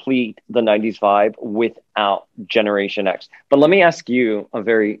can't complete the 90s vibe without Generation X. But let me ask you a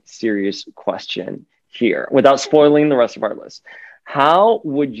very serious question here without spoiling the rest of our list. How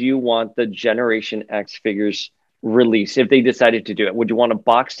would you want the Generation X figures released if they decided to do it? Would you want a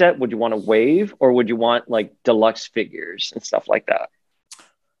box set? Would you want a wave? Or would you want like deluxe figures and stuff like that?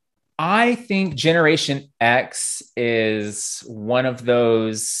 I think Generation X is one of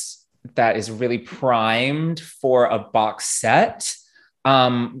those that is really primed for a box set.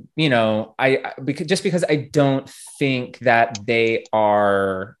 Because I don't think that they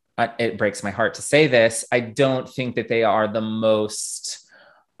are, it breaks my heart to say this, I don't think that they are the most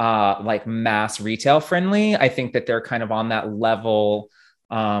like mass retail friendly. I think that they're kind of on that level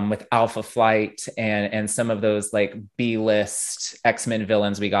with Alpha Flight and some of those like B-list X-Men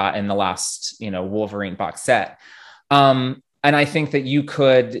villains we got in the last, Wolverine box set. And I think that you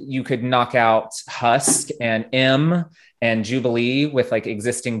could knock out Husk and M and Jubilee with like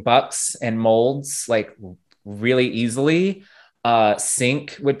existing bucks and molds like really easily.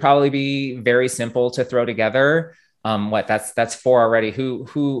 Sync would probably be very simple to throw together. That's 4 already.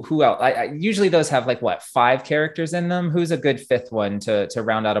 Who else? I usually those have like 5 characters in them. Who's a good 5th one to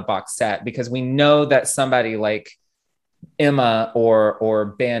round out a box set? Because we know that somebody like Emma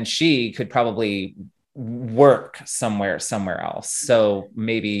or Banshee could probably work somewhere else. So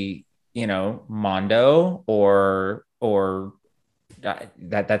maybe, Mondo or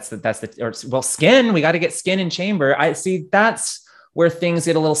Skin. We got to get Skin in Chamber. I see that's where things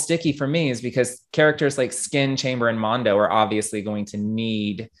get a little sticky for me, is because characters like Skin, Chamber, and Mondo are obviously going to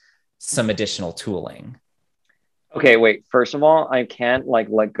need some additional tooling. Okay, wait. First of all, I can't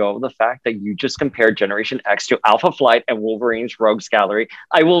let go of the fact that you just compared Generation X to Alpha Flight and Wolverine's Rogues Gallery.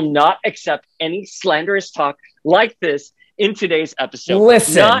 I will not accept any slanderous talk like this in today's episode.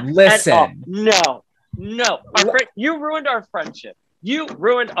 Listen. No. You ruined our friendship. You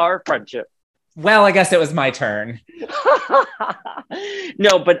ruined our friendship. Well, I guess it was my turn.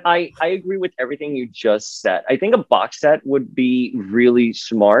 No, but I agree with everything you just said. I think a box set would be really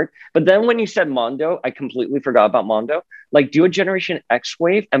smart. But then when you said Mondo, I completely forgot about Mondo. Like, do a Generation X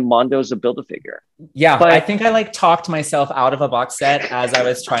wave and Mondo's a Build-A-Figure. Yeah, but I think I talked myself out of a box set as I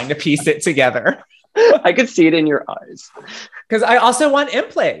was trying to piece it together. I could see it in your eyes. Because I also want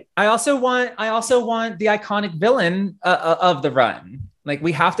Emplate. I also want the iconic villain of the run. Like,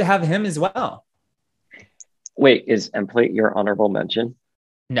 we have to have him as well. Wait, is Emplate your honorable mention?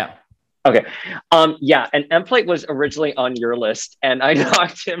 No. Okay. Yeah, and Emplate was originally on your list, and I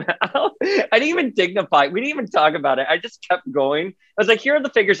knocked him out. I didn't even dignify. We didn't even talk about it. I just kept going. I was like, here are the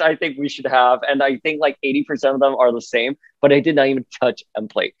figures I think we should have, and I think 80% of them are the same, but I did not even touch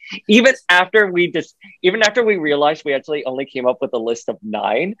Emplate. Even after we realized we actually only came up with a list of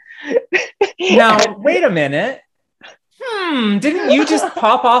 9. Now, wait a minute. Didn't you just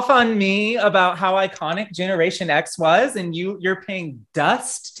pop off on me about how iconic Generation X was, and you're paying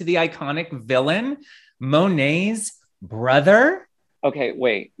dust to the iconic villain, Monet's brother? Okay,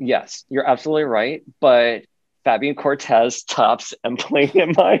 wait. Yes, you're absolutely right, but Fabian Cortez tops Emplate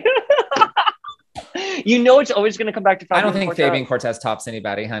in my... it's always going to come back to Fabian Cortez. I don't think Fabian Cortez tops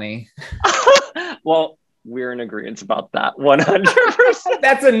anybody, honey. Well, we're in agreement about that 100%.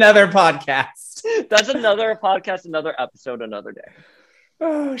 That's another podcast. That's another podcast, another episode, another day.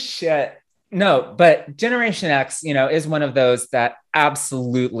 Oh, shit. No, but Generation X, is one of those that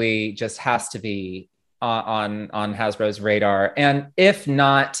absolutely just has to be on Hasbro's radar. And if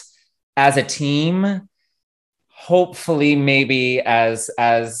not as a team, hopefully maybe as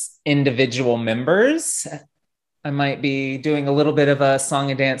individual members. I might be doing a little bit of a song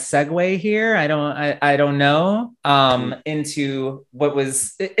and dance segue here. I don't know. Into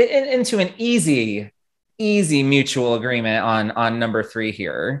an easy mutual agreement on number 3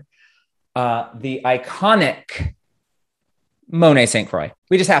 here. The iconic Monet St. Croix.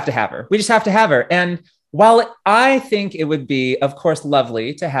 We just have to have her. And while I think it would be, of course,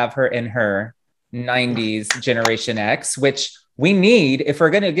 lovely to have her in her 90s Generation X, which we need, if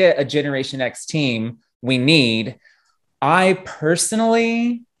we're going to get a Generation X team, I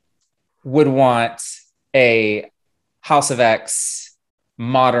personally would want a House of X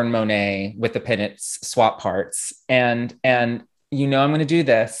modern Monet with the pennants swap parts. And I'm going to do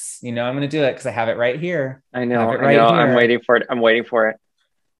this. I'm going to do it because I have it right here. I know. I'm waiting for it.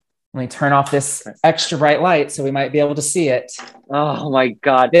 Let me turn off this extra bright light so we might be able to see it. Oh my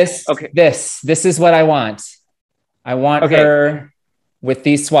God. This is what I want. I want her with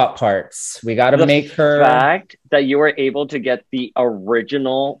these swap parts. We got to make her... The fact that you were able to get the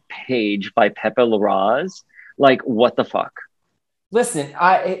original page by Pepe Larraz, what the fuck? Listen,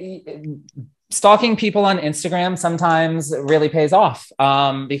 stalking people on Instagram sometimes really pays off,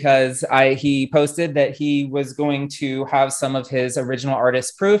 because he posted that he was going to have some of his original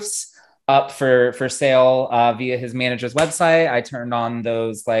artist proofs up for sale via his manager's website. I turned on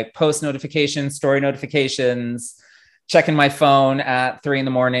those post notifications, story notifications, checking my phone at 3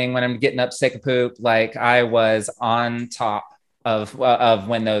 a.m. when I'm getting up to take a poop. I was on top of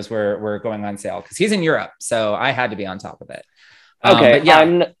when those were going on sale, because he's in Europe, so I had to be on top of it. Okay,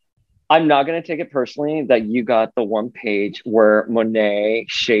 yeah. I'm not going to take it personally that you got the one page where Monet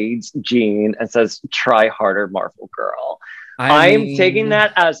shades Jean and says, "Try harder, Marvel girl." I'm taking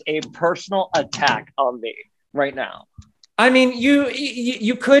that as a personal attack on me right now. I mean,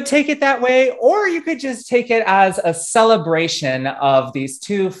 you could take it that way, or you could just take it as a celebration of these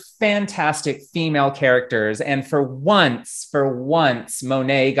 2 fantastic female characters. And for once,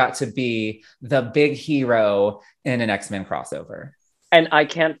 Monet got to be the big hero in an X-Men crossover. And I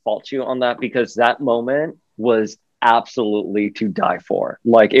can't fault you on that, because that moment was absolutely to die for.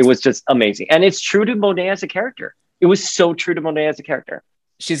 It was just amazing. And it's true to Monet as a character. It was so true to Monet as a character.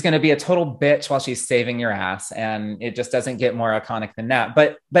 She's going to be a total bitch while she's saving your ass, and it just doesn't get more iconic than that.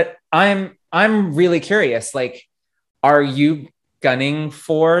 But I'm really curious. Are you gunning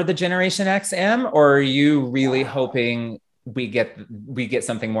for the Generation XM, or are you really hoping we get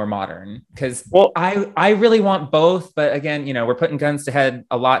something more modern, because Well, I really want both, but again, we're putting guns to head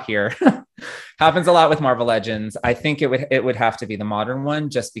a lot here. Happens a lot with Marvel Legends. I think it would have to be the modern one,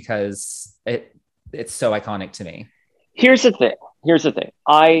 just because it's so iconic to me. here's the thing.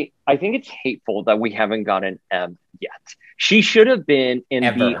 I think it's hateful that we haven't gotten M yet. She should have been in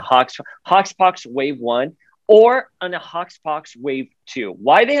the Hoxpox Wave 1 or on a Hoxpox Wave 2.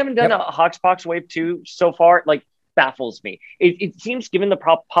 Why they haven't done a Hoxpox Wave 2 so far, like, baffles me. It seems, given the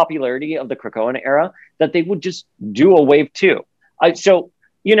popularity of the Krakoan era, that they would just do a Wave 2.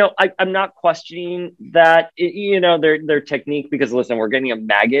 I'm not questioning that, their technique, because listen, we're getting a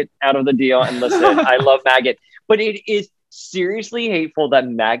Maggot out of the deal, and listen, I love Maggot, but it is seriously hateful that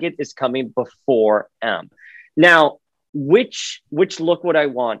Maggot is coming before M. Now, which look would I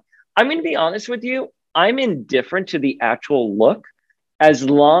want? I'm going to be honest with you. I'm indifferent to the actual look, as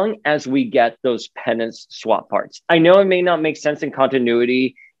long as we get those Penance swap parts. I know it may not make sense in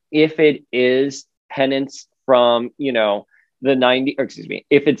continuity if it is Penance from, the 90, or excuse me,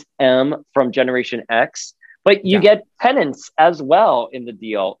 if it's M from Generation X, but you get Penance as well in the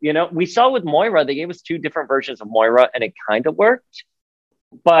deal. We saw with Moira, they gave us 2 different versions of Moira, and it kind of worked.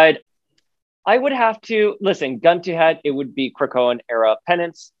 But I would have to, listen, gun to head, it would be Krakoan era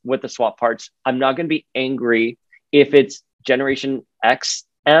Penance with the swap parts. I'm not going to be angry if it's Generation X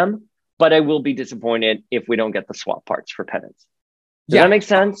M, but I will be disappointed if we don't get the swap parts for Penance. Does that make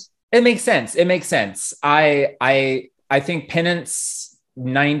sense? It makes sense. I think Penance,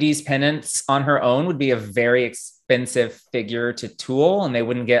 90s Penance on her own would be a very expensive figure to tool, and they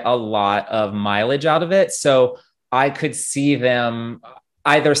wouldn't get a lot of mileage out of it. So I could see them,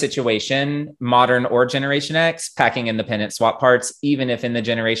 either situation, modern or Generation X, packing in the Penance swap parts, even if in the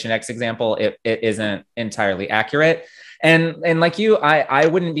Generation X example, it isn't entirely accurate. And like you, I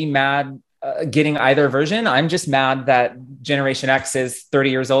wouldn't be mad getting either version. I'm just mad that Generation X is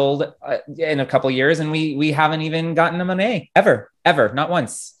 30 years old in a couple years, and we haven't even gotten a Monet ever, not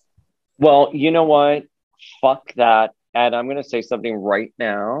once. Well, you know what? Fuck that. And I'm going to say something right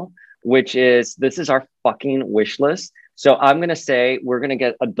now, which is, this is our fucking wish list. So I'm going to say we're going to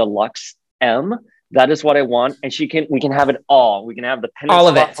get a deluxe M. That is what I want. And we can have it all. We can have the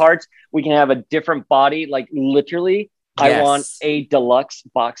Penance swap parts. We can have a different body. Like, literally, yes. I want a deluxe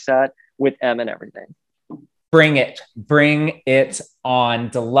box set with M and everything. Bring it on.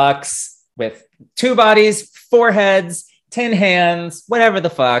 Deluxe with 2 bodies, 4 heads, 10 hands, whatever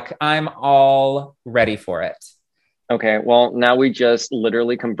the fuck. I'm all ready for it. Okay, well, now we just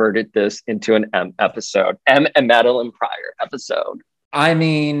literally converted this into an M episode. M and Madeline Pryor episode. I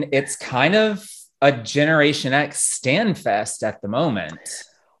mean, it's kind of a Generation X stand fest at the moment.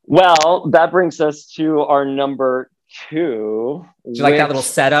 Well, that brings us to our number 2. Did you like that little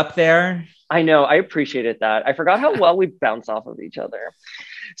setup there? I know, I appreciated that. I forgot how well we bounce off of each other.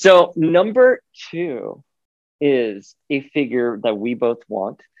 So number 2 is a figure that we both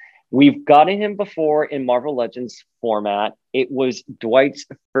want. We've gotten him before in Marvel Legends format. It was Dwight's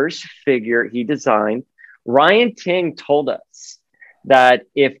first figure he designed. Ryan Ting told us that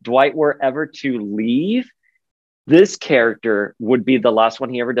if Dwight were ever to leave, this character would be the last one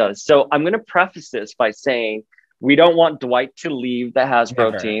he ever does. So I'm going to preface this by saying we don't want Dwight to leave the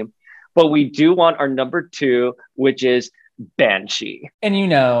Hasbro team, but we do want our number 2, which is Banshee. And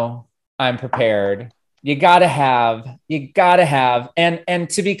I'm prepared. You gotta have, and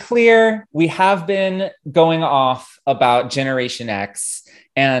to be clear, we have been going off about Generation X,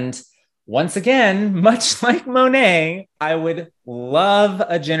 and once again, much like Monet, I would love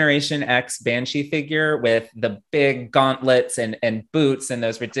a Generation X Banshee figure with the big gauntlets and boots and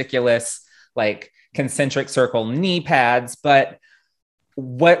those ridiculous, like, concentric circle knee pads. But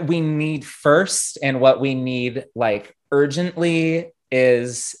what we need first, and what we need, like, urgently,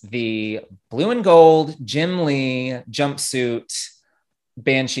 is the blue and gold Jim Lee jumpsuit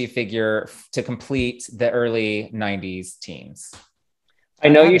Banshee figure to complete the early 90s teams. I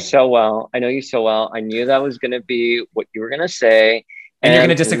know you so well. I knew that was going to be what you were going to say. And you're going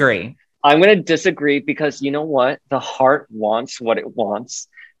to disagree. I'm going to disagree because, you know what? The heart wants what it wants.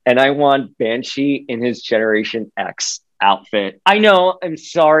 And I want Banshee in his Generation X outfit. I know. I'm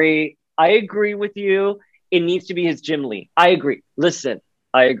sorry. I agree with you. It needs to be his Jim Lee. I agree. Listen,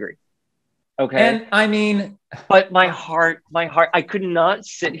 I agree. Okay. And I mean, but my heart, I could not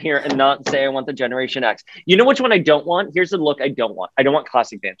sit here and not say I want the Generation X. You know which one I don't want? Here's the look I don't want. I don't want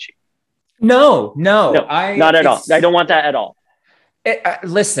classic Banshee. No, not at all. I don't want that at all.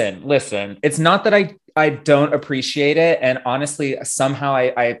 Listen. It's not that I don't appreciate it. And honestly, somehow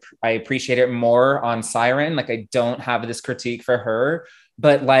I appreciate it more on Siren. Like, I don't have this critique for her,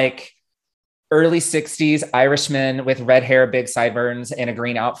 but like, early 60s Irishman with red hair, big sideburns, and a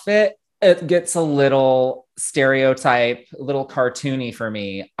green outfit, it gets a little stereotype, a little cartoony for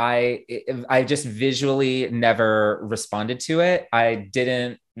me. I just visually never responded to it. I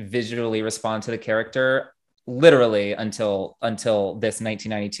didn't visually respond to the character literally until this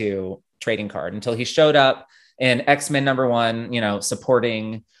 1992 trading card, until he showed up in X-Men #1, you know,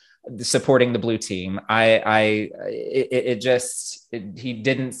 supporting the blue team. It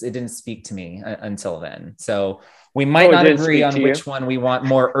didn't speak to me until then. So we might not agree on which one we want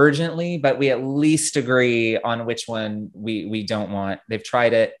more urgently, but we at least agree on which one we don't want. They've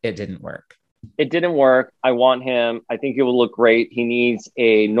tried it. It didn't work. It didn't work. I want him. I think he will look great. He needs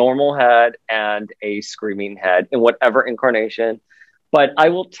a normal head and a screaming head in whatever incarnation. But I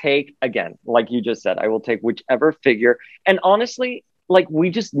will take, again, like you just said, I will take whichever figure. And honestly, like, we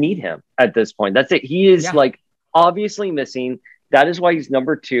just need him at this point. That's it. He is like obviously missing. That is why he's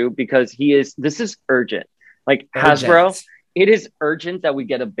number 2, because this is urgent. Like, Hasbro, it is urgent that we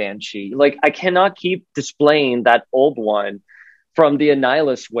get a Banshee. Like, I cannot keep displaying that old one from the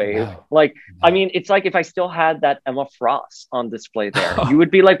Annihilus wave. No. Like, no. I mean, it's like if I still had that Emma Frost on display there, you would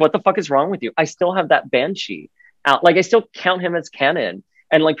be like, what the fuck is wrong with you? I still have that Banshee out. Like, I still count him as canon.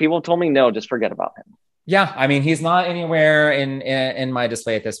 And like, people told me, no, just forget about him. Yeah, I mean, he's not anywhere in my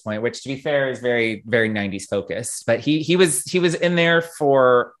display at this point, which, to be fair, is very, very 90s focused. But he was in there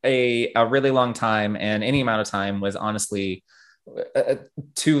for a really long time, and any amount of time was honestly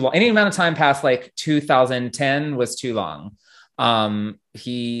too long. Any amount of time past like 2010 was too long.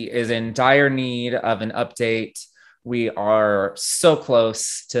 He is in dire need of an update. We are so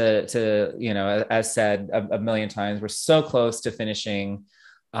close to you know, as said a million times, we're so close to finishing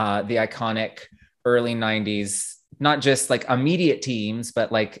the iconic early 90s, not just like immediate teams,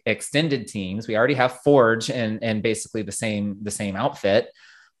 but like extended teams. We already have Forge and basically the same outfit.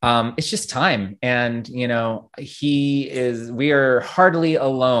 It's just time. And, you know, we are hardly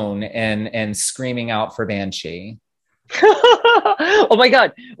alone and screaming out for Banshee. Oh my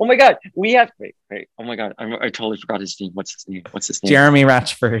God. We have, wait. Oh my God. I totally forgot his name. What's his name? Jeremy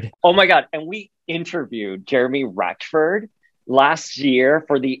Ratchford. Oh my God. And we interviewed Jeremy Ratchford last year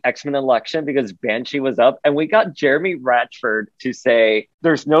for the X-Men election because Banshee was up, and we got Jeremy Ratchford to say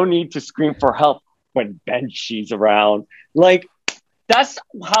there's no need to scream for help when Banshee's around. Like, that's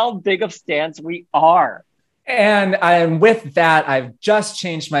how big of stance we are. And with that, I've just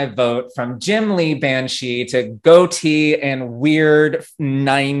changed my vote from Jim Lee Banshee to goatee and weird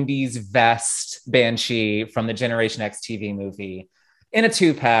 90s vest Banshee from the Generation X TV movie in a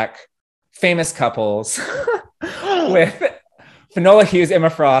 2-pack, famous couples with Finola Hughes, Emma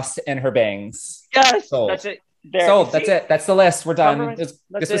Frost, and her bangs. Yes, sold. That's it. Sold. That's it. That's the list. We're done. This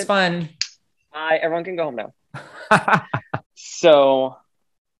was fun. Everyone can go home now. So,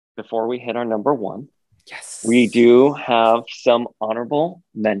 before we hit our number 1, yes, we do have some honorable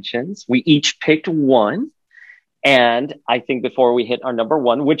mentions. We each picked one, and I think before we hit our number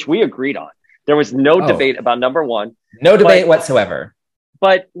 1, which we agreed on, there was no debate about number 1. No debate whatsoever.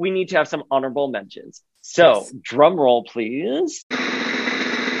 But we need to have some honorable mentions. So, yes. Drum roll, please.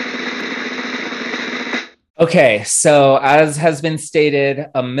 Okay, so as has been stated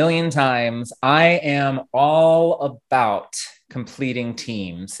a million times, I am all about completing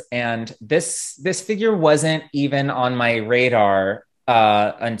teams. And this figure wasn't even on my radar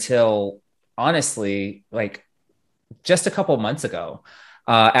until, honestly, like just a couple months ago,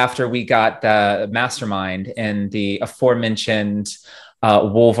 after we got the Mastermind and the aforementioned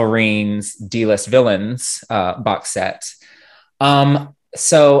Wolverine's D-list villains box set.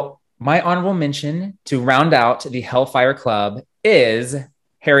 So my honorable mention to round out the Hellfire Club is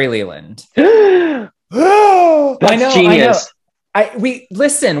Harry Leland. That's genius.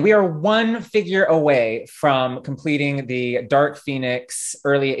 We are one figure away from completing the Dark Phoenix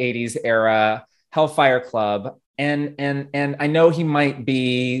early 80s era Hellfire Club. And I know he might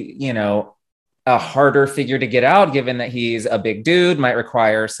be, you know, a harder figure to get out, given that he's a big dude, might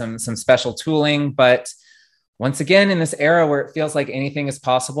require some special tooling. But once again, in this era where it feels like anything is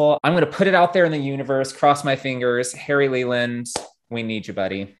possible, I'm going to put it out there in the universe, cross my fingers. Harry Leland, we need you,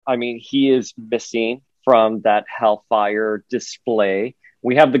 buddy. I mean, he is missing from that Hellfire display.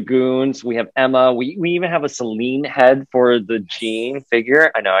 We have the Goons, we have Emma, we even have a Celine head for the Jean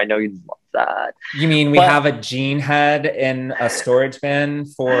figure. I know you love that. You mean we have a Jean head in a storage bin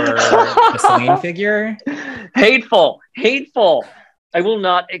for the Celine figure? Hateful. I will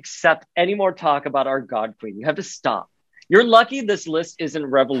not accept any more talk about our God Queen. You have to stop. You're lucky this list isn't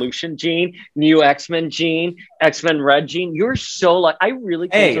Revolution Jean, New X-Men Jean, X-Men Red Jean. You're so lucky. I really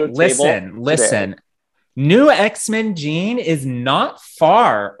came to the table. Listen. New X-Men Jean is not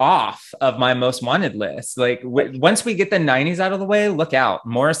far off of my most wanted list. Like once we get the 90s out of the way, look out.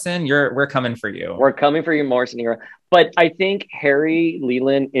 Morrison, we're coming for you. We're coming for you, Morrison era. But I think Harry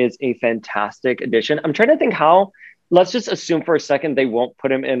Leland is a fantastic addition. I'm trying to think how, let's just assume for a second they won't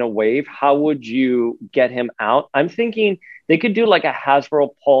put him in a wave. How would you get him out? I'm thinking they could do like a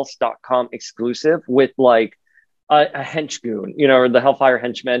HasbroPulse.com exclusive with like a henchgoon, or the Hellfire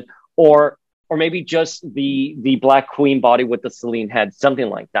henchman, or maybe just the Black Queen body with the Selene head, something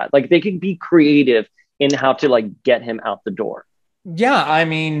like that. Like they could be creative in how to like get him out the door. Yeah, I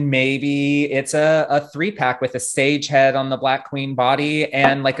mean, maybe it's a 3-pack with a Sage head on the Black Queen body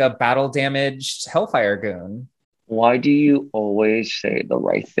and like a battle damaged Hellfire goon. Why do you always say the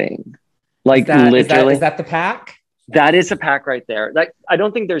right thing? Like is that the pack? That is a pack right there. Like I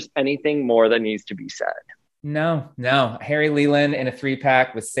don't think there's anything more that needs to be said. No. Harry Leland in a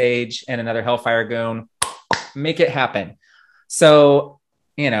 3-pack with Sage and another Hellfire goon. Make it happen. So,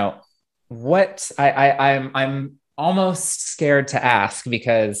 what I'm almost scared to ask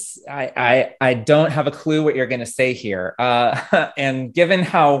because I don't have a clue what you're going to say here. And given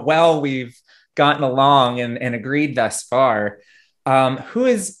how well we've gotten along and agreed thus far, who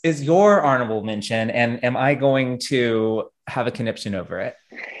is your honorable mention, and am I going to have a conniption over it?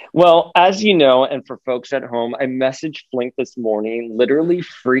 Well, as you know, and for folks at home, I messaged Flink this morning, literally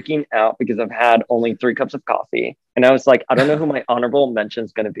freaking out because I've had only 3 cups of coffee. And I was like, I don't know who my honorable mention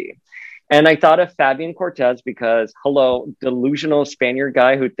is going to be. And I thought of Fabian Cortez because, hello, delusional Spaniard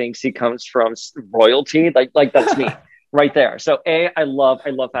guy who thinks he comes from royalty. Like that's me right there. So I love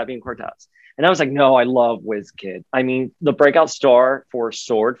Fabian Cortez. And I was like, no, I love WizKid. I mean, the breakout star for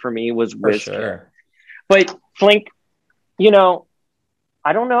Sword for me was WizKid. Sure. But Flink,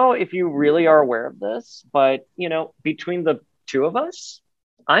 I don't know if you really are aware of this, but, between the two of us,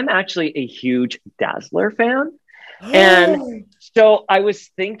 I'm actually a huge Dazzler fan. And so I was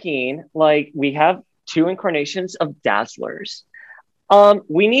thinking, like, we have 2 incarnations of Dazzlers.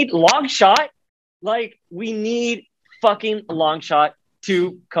 We need Longshot. Like, we need fucking Longshot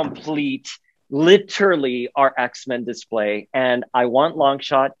to complete literally our X-Men display. And I want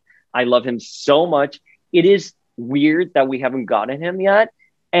Longshot. I love him so much. It is weird that we haven't gotten him yet.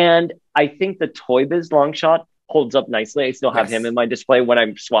 And I think the Toy Biz Longshot holds up nicely. I still have him in my display when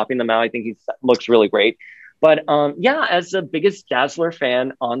I'm swapping them out. I think he looks really great. But as the biggest Dazzler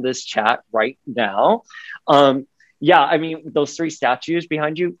fan on this chat right now, I mean, those 3 statues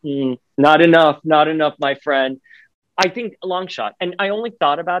behind you, not enough, my friend. I think a Longshot. And I only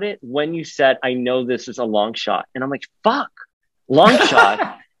thought about it when you said, I know this is a Longshot. And I'm like, fuck,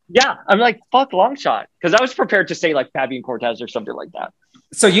 Longshot. Yeah, I'm like, fuck Longshot. Because I was prepared to say like Fabian Cortez or something like that.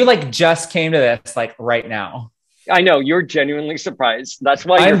 So you like just came to this like right now. I know, you're genuinely surprised. That's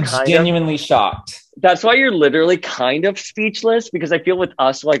why I'm genuinely shocked. That's why you're literally kind of speechless, because I feel with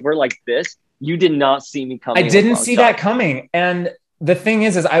us, like we're like this. You did not see me coming. I didn't see that coming. And the thing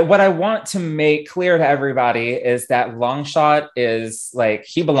is what I want to make clear to everybody is that Longshot is like,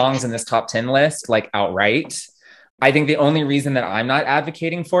 he belongs in this top 10 list, like outright. I think the only reason that I'm not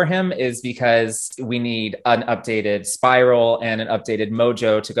advocating for him is because we need an updated Spiral and an updated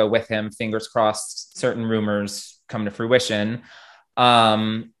Mojo to go with him. Fingers crossed, certain rumors come to fruition.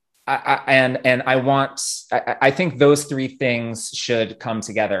 I think those 3 things should come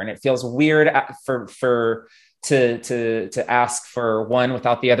together, and it feels weird to ask for one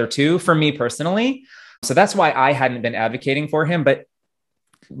without the other 2 for me personally. So that's why I hadn't been advocating for him. But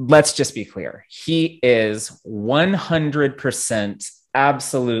let's just be clear. He is 100%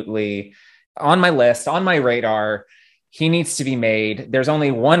 absolutely on my list, on my radar. He needs to be made. There's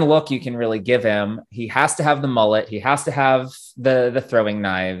only one look you can really give him. He has to have the mullet. He has to have the throwing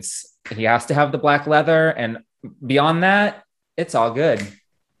knives. He has to have the black leather. And beyond that, it's all good.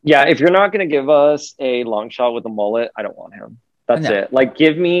 Yeah, if you're not going to give us a Longshot with a mullet, I don't want him. That's it. Like,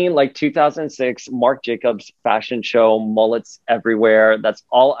 give me like 2006 Marc Jacobs fashion show, mullets everywhere. That's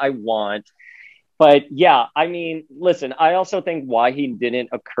all I want. But yeah, I mean, listen, I also think why he didn't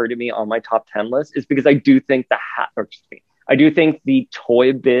occur to me on my top 10 list is because I do think I do think the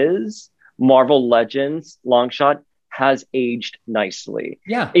Toy Biz Marvel Legends Longshot has aged nicely.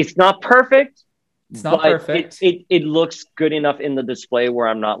 Yeah. It's not perfect. It's not perfect. It looks good enough in the display where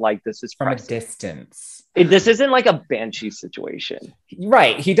I'm not like, this is from pressing. a distance. This isn't like a Banshee situation.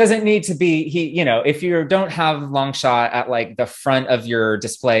 Right. He doesn't need to be, if you don't have Longshot at like the front of your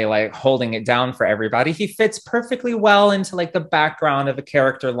display, like holding it down for everybody, he fits perfectly well into like the background of a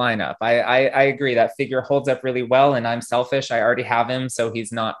character lineup. I agree that figure holds up really well, and I'm selfish. I already have him. So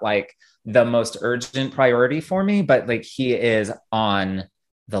he's not like the most urgent priority for me, but like he is on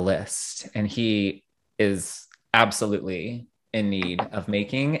the list, and he is absolutely in need of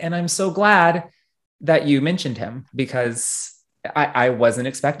making. And I'm so glad that you mentioned him, because I wasn't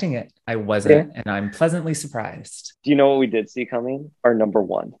expecting it. I wasn't, and I'm pleasantly surprised. Do you know what we did see coming? Our number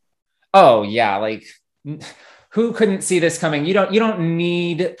one. Oh yeah, like who couldn't see this coming? You don't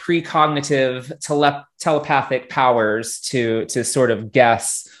need precognitive telepathic powers to sort of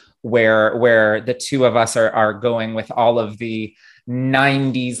guess where the two of us are going with all of the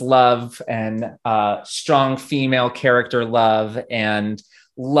 90s love and strong female character love and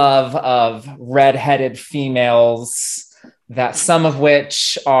love of redheaded females, that some of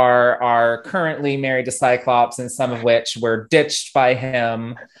which are currently married to Cyclops and some of which were ditched by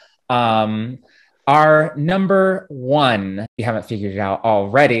him. Our number one, if you haven't figured it out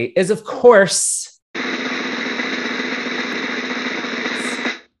already, is of course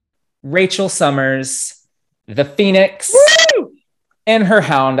Rachel Summers, the Phoenix. Woo! In her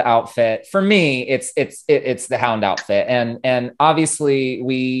Hound outfit. For me, it's the Hound outfit, and obviously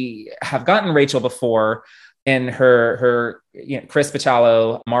we have gotten Rachel before in her Chris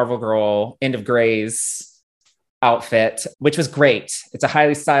Bachalo Marvel Girl End of Grays outfit, which was great. It's a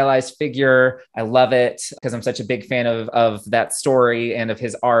highly stylized figure. I love it because I'm such a big fan of that story and of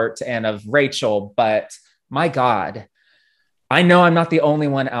his art and of Rachel. But my God, I know I'm not the only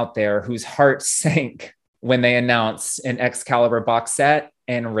one out there whose heart sank when they announced an Excalibur box set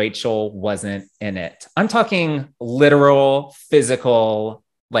and Rachel wasn't in it. I'm talking literal, physical,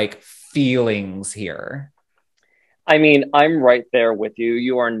 like feelings here. I mean, I'm right there with you.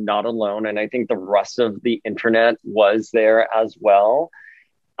 You are not alone. And I think the rest of the internet was there as well.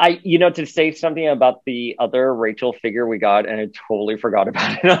 To say something about the other Rachel figure we got, and I totally forgot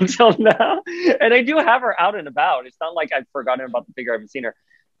about it until now. And I do have her out and about. It's not like I've forgotten about the figure. I haven't seen her.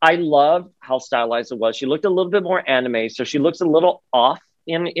 I loved how stylized it was. She looked a little bit more anime, so she looks a little off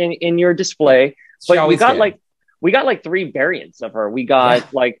in your display. But we got like three variants of her. We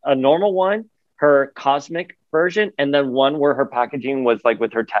got like a normal one, her cosmic version, and then one where her packaging was like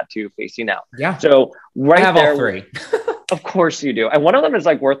with her tattoo facing out. Yeah. So I have all three. Of course you do. And one of them is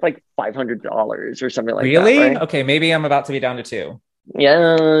like worth like $500 or something like that. Really? Right? Okay, maybe I'm about to be down to two.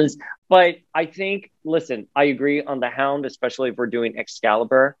 Yes. But I think, listen, I agree on the Hound, especially if we're doing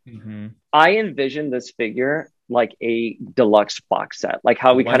Excalibur. Mm-hmm. I envision this figure like a deluxe box set, like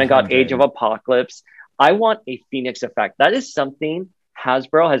how we kind of got Age of Apocalypse. I want a Phoenix effect. That is something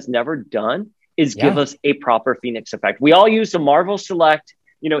Hasbro has never done, is give us a proper Phoenix effect. We all use the Marvel Select,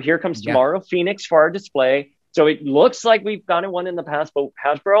 here comes tomorrow Phoenix for our display. So it looks like we've gotten one in the past, but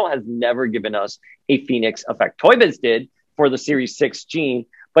Hasbro has never given us a Phoenix effect. Toy Biz did for the Series 6 Jean,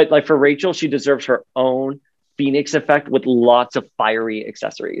 but like for Rachel, she deserves her own Phoenix effect with lots of fiery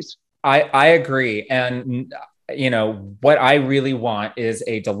accessories. I agree. And, what I really want is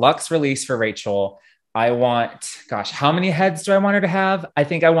a deluxe release for Rachel. I want, how many heads do I want her to have? I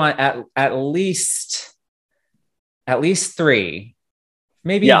think I want at least three,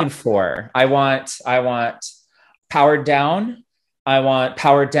 maybe even four. I want powered down. I want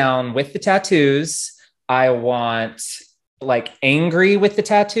powered down with the tattoos. I want like angry with the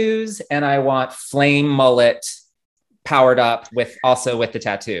tattoos, and I want flame mullet powered up with the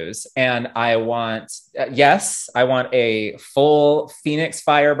tattoos. And I want, I want a full Phoenix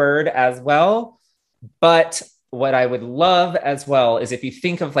Firebird as well. But what I would love as well is if you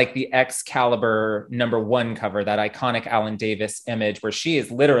think of like the Excalibur #1 cover, that iconic Alan Davis image where she is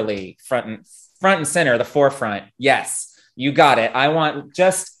literally front and center, the forefront. Yes, you got it. I want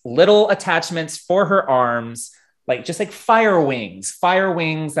just little attachments for her arms, like just like fire wings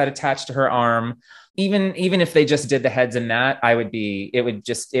that attach to her arm. Even if they just did the heads in that, it would be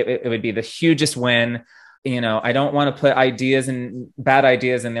the hugest win. I don't want to put bad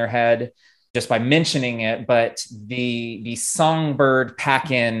ideas in their head just by mentioning it, but the Songbird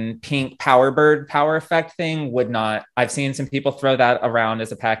pack-in pink Powerbird power effect thing would not. I've seen some people throw that around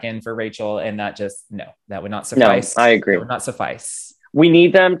as a pack-in for Rachel, and that would not suffice. No, I agree. It would not suffice. We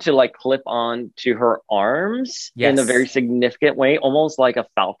need them to like clip on to her arms in a very significant way, almost like a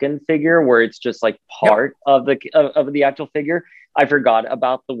Falcon figure, where it's just like part of the actual figure. I forgot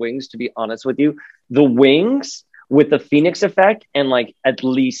about the wings, to be honest with you. The wings with the Phoenix effect and like at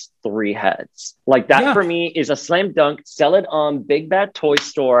least 3 heads. Like that for me is a slam dunk. Sell it on Big Bad Toy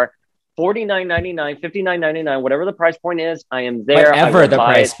Store. $49.99, $59.99, whatever the price point is, I am there. Whatever the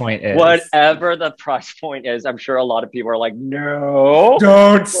price point is. I'm sure a lot of people are like, no.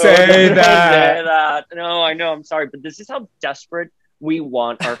 Don't say that. No, I know. I'm sorry. But this is how desperate we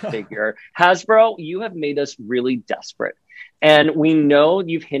want our figure. Hasbro, you have made us really desperate. And we know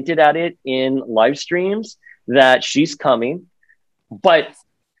you've hinted at it in live streams that she's coming. But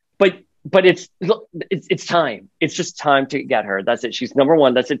but it's time. It's just time to get her. That's it. She's number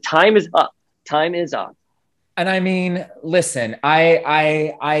one. That's it. Time is up. Time is up. And I mean, listen,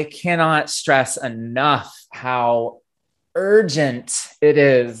 I cannot stress enough how urgent it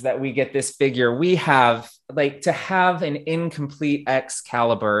is that we get this figure. We have like to have an incomplete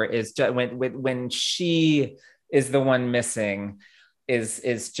Excalibur is just when she is the one missing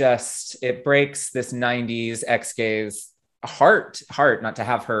is just, it breaks this 90s X gaze heart not to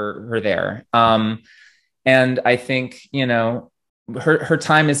have her there. And I think, you know, her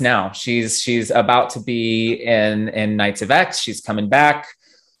time is now. She's about to be in Knights of X. She's coming back.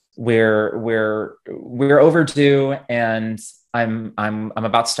 We're overdue, and I'm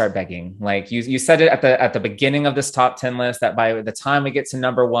about to start begging. Like you said it at the beginning of this top 10 list, that by the time we get to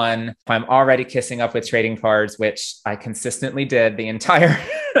number one, I'm already kissing up with trading cards, which I consistently did the entire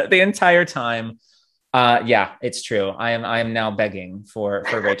time. Yeah, it's true. I am now begging for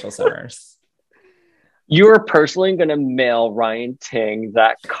Rachel Summers. You're personally going to mail Ryan Ting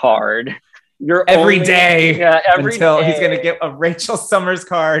that card. Every day until day. He's going to get a Rachel Summers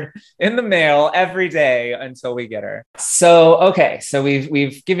card in the mail every day until we get her. So, okay. So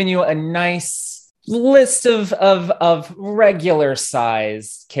we've given you a nice list of regular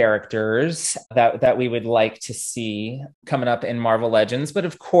size characters that we would like to see coming up in Marvel Legends. But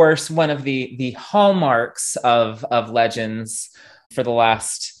of course, one of the hallmarks of Legends for the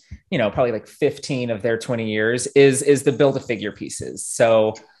last, you know, probably like 15 of their 20 years is the Build-A-Figure pieces.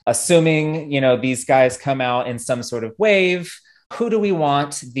 So assuming, you know, these guys come out in some sort of wave, who do we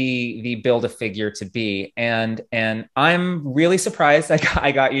want the Build-A-Figure to be? And I'm really surprised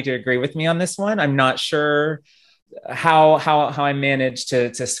I got you to agree with me on this one. I'm not sure how I managed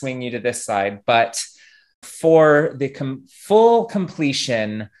to swing you to this side, but for the full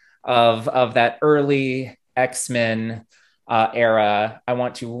completion of that early X-Men era, I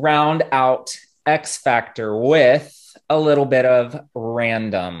want to round out X Factor with a little bit of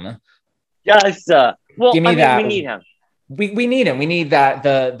random. Yes. Well, give me that. We need him. We need him. We need that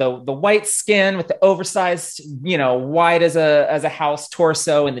the white skin with the oversized, you know, wide as a house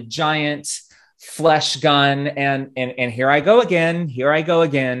torso and the giant flesh gun. And here I go again.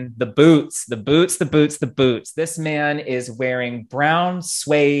 The boots. This man is wearing brown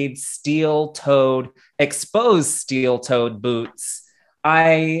suede exposed steel-toed boots.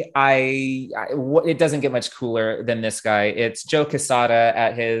 It doesn't get much cooler than this guy. It's Joe Quesada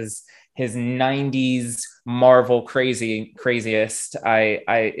at his 90s Marvel craziest. What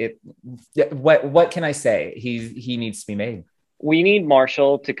can I say? He needs to be made. We need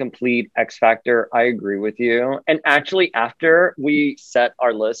Marshall to complete X Factor. I agree with you. And actually, after we set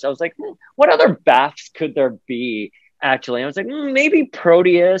our list, I was like, what other BAFs could there be? Actually, I was like, maybe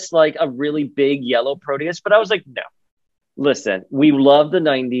Proteus, like a really big yellow Proteus. But I was like, no. Listen, we love the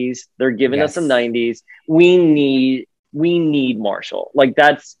 90s. They're giving us the 90s. We need Marshall. Like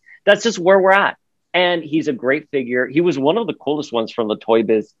that's just where we're at. And he's a great figure. He was one of the coolest ones from the Toy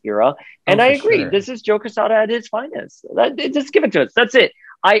Biz era. And I agree. Sure. This is Joe Quesada at his finest. Just give it to us. That's it.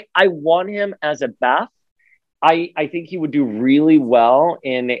 I want him as a BAF. I think he would do really well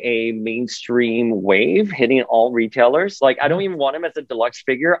in a mainstream wave, hitting all retailers. Like, I don't even want him as a deluxe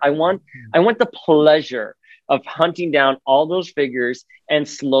figure. I want the pleasure of hunting down all those figures and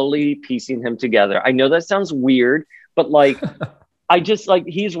slowly piecing him together. I know that sounds weird, but like, I just like,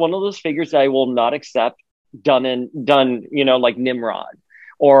 he's one of those figures that I will not accept done, you know, like Nimrod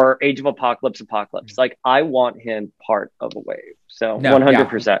or Age of Apocalypse. Like, I want him part of a wave. So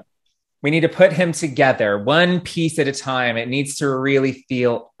 100%. Yeah. We need to put him together one piece at a time. It needs to really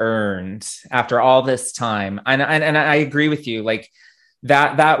feel earned after all this time. And I agree with you. Like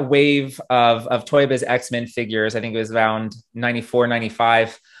that wave of Toy Biz X-Men figures, I think it was around 94,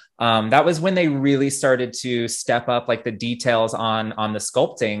 95. That was when they really started to step up like the details on the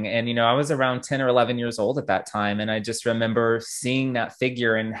sculpting. And, you know, I was around 10 or 11 years old at that time. And I just remember seeing that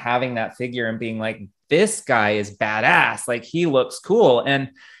figure and having that figure and being like, this guy is badass. Like, he looks cool.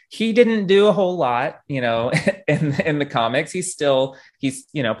 And he didn't do a whole lot, you know, in the comics. He's,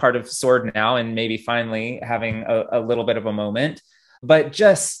 you know, part of Sword now and maybe finally having a little bit of a moment. But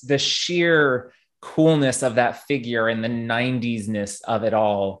just the sheer coolness of that figure and the 90s-ness of it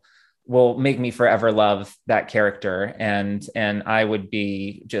all will make me forever love that character. And I would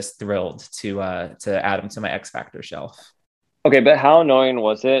be just thrilled to add him to my X Factor shelf. Okay, but how annoying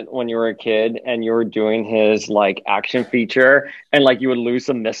was it when you were a kid and you were doing his like action feature and like you would lose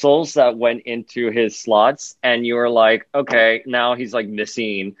some missiles that went into his slots and you were like, okay, now he's like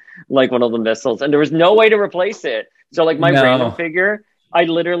missing like one of the missiles and there was no way to replace it. So like my random figure,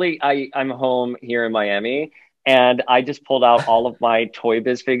 I'm home here in Miami and I just pulled out all of my Toy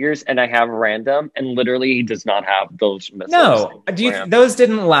Biz figures, and I have random, and literally he does not have those missiles. No, those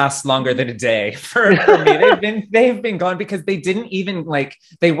didn't last longer than a day for me. They've been gone because they didn't even like,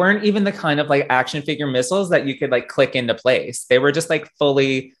 they weren't even the kind of like action figure missiles that you could like click into place. They were just like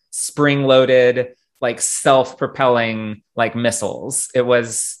fully spring loaded, like self-propelling like missiles. It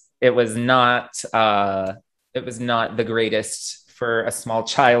was not the greatest for a small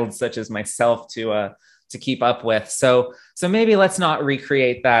child such as myself to keep up with. So maybe let's not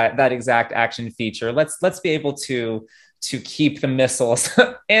recreate that exact action feature. Let's be able to keep the missiles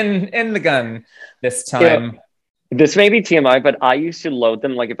in the gun this time. Yeah. This may be TMI, but I used to load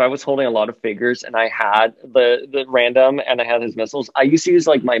them. Like if I was holding a lot of figures and I had the random and I had his missiles, I used to use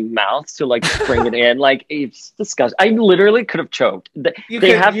like my mouth to like bring it in. Like it's disgusting. I literally could have choked.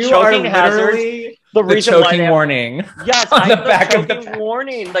 They have choking hazards. The reason choking warning. Yes, on the back of the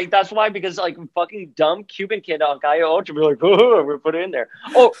warning. Like that's why, because like fucking dumb Cuban kid on Gaia Ultra be like, oh, we're put it in there.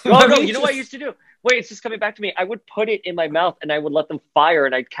 Oh no, you know what I used to do? Wait, it's just coming back to me. I would put it in my mouth and I would let them fire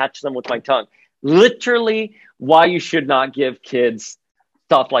and I'd catch them with my tongue. Literally why you should not give kids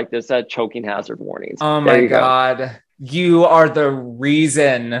stuff like this at choking hazard warnings. Oh my God. You are the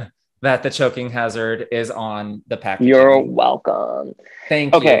reason that the choking hazard is on the packaging. You're welcome.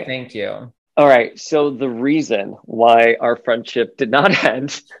 Thank you. All right. So the reason why our friendship did not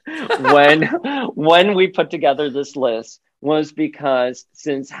end when we put together this list was because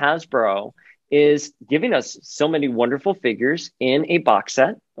since Hasbro is giving us so many wonderful figures in a box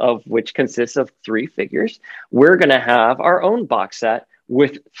set, of which consists of 3 figures, we're going to have our own box set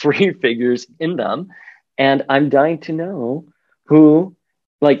with 3 figures in them. And I'm dying to know who,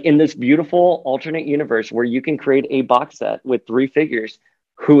 like in this beautiful alternate universe where you can create a box set with 3 figures,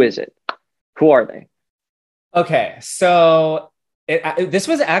 who is it? Who are they? Okay, so this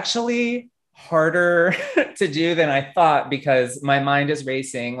was actually harder to do than I thought because my mind is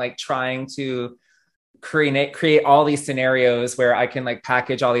racing, like trying to create all these scenarios where I can like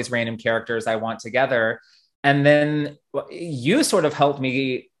package all these random characters I want together. And then you sort of helped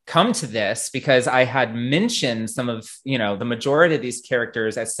me come to this because I had mentioned some of, the majority of these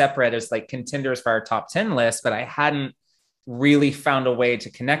characters as separate as like contenders for our top 10 list, but I hadn't really found a way to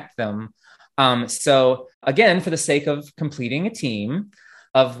connect them. So again, for the sake of completing a team,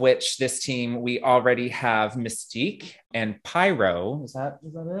 of which this team we already have Mystique and Pyro. Is that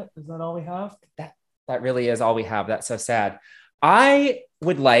it? Is that all we have? That really is all we have. That's so sad. I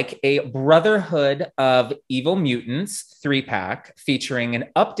would like a Brotherhood of Evil Mutants 3-pack featuring an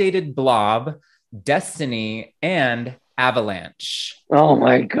updated Blob, Destiny, and Avalanche. Oh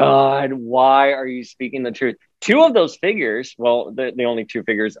my God. Why are you speaking the truth? 2 of those figures, well, the only 2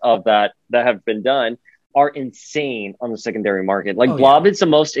 figures of that have been done, are insane on the secondary market. Like Blob is the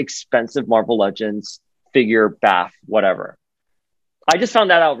most expensive Marvel Legends figure, BAF, whatever. I just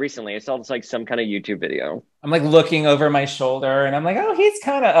found that out recently. I saw this like some kind of YouTube video. I'm like looking over my shoulder and I'm like, oh, he's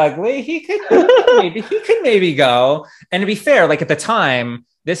kind of ugly. He could maybe go. And to be fair, like at the time,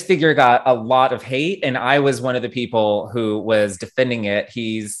 this figure got a lot of hate and I was one of the people who was defending it.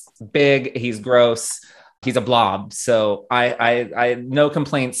 He's big, he's gross, he's a blob. So I no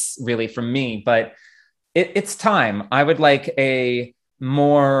complaints really from me, but it's time. I would like a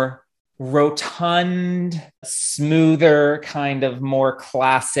more rotund, smoother, kind of more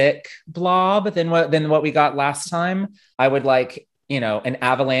classic Blob than what we got last time. I would like, an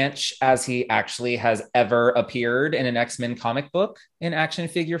Avalanche as he actually has ever appeared in an X-Men comic book in action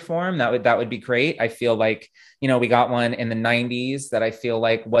figure form. That would be great. I feel like, we got one in the 90s that I feel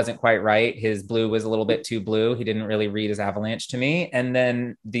like wasn't quite right. His blue was a little bit too blue. He didn't really read as Avalanche to me. And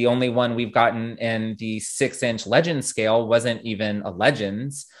then the only one we've gotten in the 6-inch Legends scale wasn't even a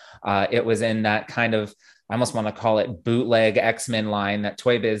Legends. It was in that kind of, I almost want to call it bootleg X-Men line that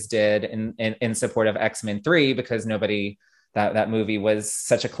Toy Biz did in support of X-Men 3 because that movie was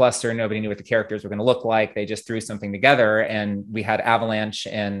such a cluster. Nobody knew what the characters were going to look like. They just threw something together and we had Avalanche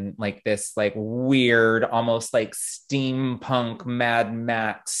and like this like weird, almost like steampunk Mad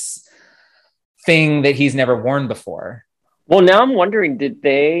Max thing that he's never worn before. Well, now I'm wondering,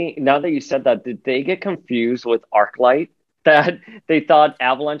 now that you said that, did they get confused with Arclight? That they thought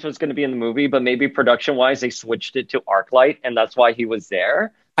Avalanche was going to be in the movie, but maybe production-wise, they switched it to Arclight and that's why he was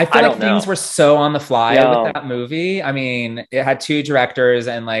there? I feel like things were so on the fly with that movie. I mean, it had 2 directors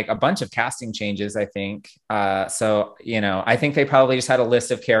and like a bunch of casting changes, I think. So, I think they probably just had a list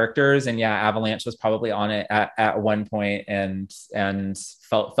of characters and Avalanche was probably on it at one point and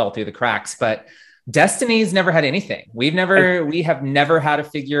fell through the cracks. But Destiny's never had anything. We have never had a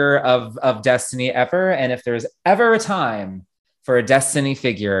figure of Destiny ever. And if there's ever a time for a Destiny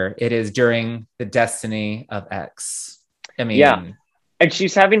figure, it is during the Destiny of X. I mean, yeah. And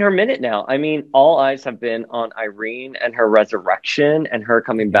she's having her minute now. I mean, all eyes have been on Irene and her resurrection and her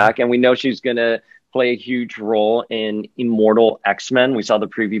coming back. And we know she's going to play a huge role in Immortal X-Men. We saw the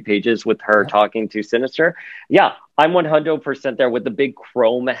preview pages with her talking to Sinister. Yeah, I'm 100% there with the big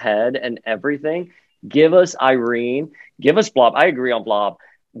chrome head and everything. Give us Irene. Give us Blob. I agree on Blob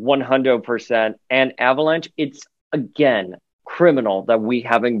 100%. And Avalanche, it's, again, criminal that we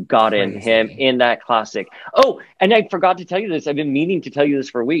haven't gotten him in that classic. Oh, and I forgot to tell you this. I've been meaning to tell you this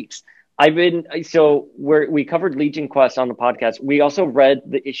for weeks. We covered Legion Quest on the podcast. We also read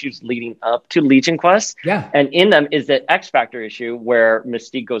the issues leading up to Legion Quest. Yeah. And in them is the X Factor issue where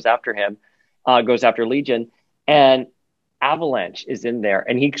Mystique goes after him, goes after Legion. And Avalanche is in there.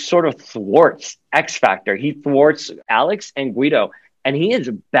 And he sort of thwarts X Factor. He thwarts Alex and Guido. And he is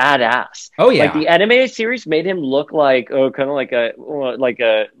badass. Oh yeah, like the animated series made him look like kind of like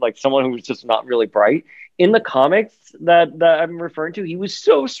someone who was just not really bright. In the comics that I'm referring to, he was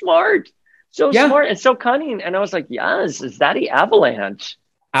so smart, smart and so cunning. And I was like, yes, is that the Avalanche?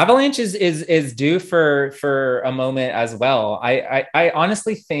 Avalanche is due for a moment as well. I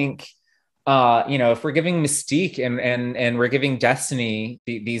honestly think, if we're giving Mystique and we're giving Destiny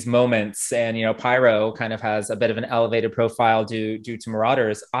these moments, and Pyro kind of has a bit of an elevated profile due to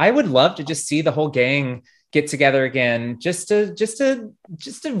Marauders, I would love to just see the whole gang get together again, just to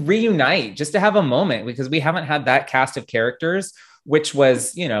reunite, just to have a moment, because we haven't had that cast of characters, which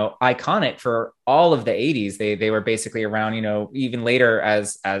was iconic for all of the 80s. They were basically around even later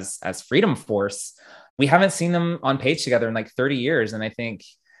as Freedom Force. We haven't seen them on page together in like 30 years, and I think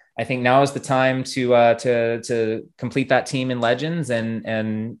now is the time to complete that team in Legends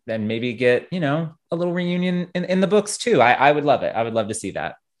and maybe get a little reunion in the books too. I would love it. I would love to see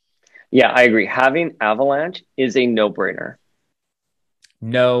that. Yeah, I agree. Having Avalanche is a no-brainer.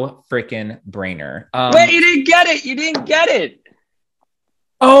 No freaking brainer. Wait, you didn't get it. You didn't get it.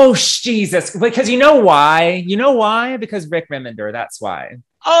 Oh, Jesus. Because you know why? Because Rick Remender. That's why.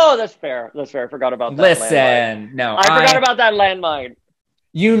 Oh, that's fair. I forgot about that. Listen, no. I forgot about that landmine.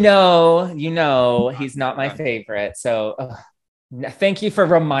 He's not my favorite. So thank you for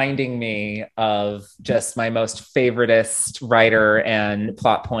reminding me of just my most favoritist writer and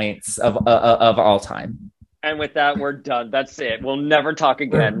plot points of all time. And with that, we're done. That's it. We'll never talk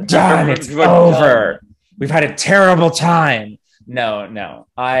again. We're done. It's over. Done. We've had a terrible time. No.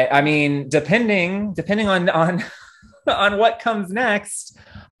 I mean, depending on what comes next,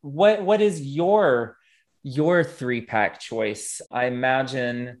 what is your 3-pack choice? I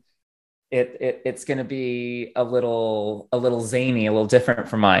imagine it's going to be a little zany, a little different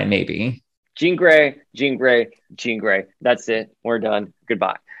from mine, maybe. Jean Grey. That's it. We're done.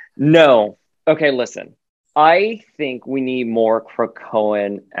 Goodbye. No. Okay, listen. I think we need more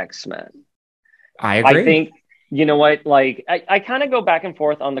Krakoan X-Men. I agree. I think, you know what? Like, I kind of go back and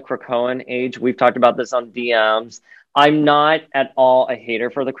forth on the Krakoan age. We've talked about this on DMs. I'm not at all a hater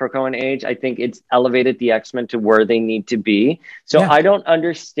for the Krakoan age. I think it's elevated the X-Men to where they need to be. So yeah. I don't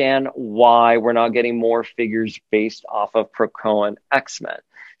understand why we're not getting more figures based off of Krakoan X-Men.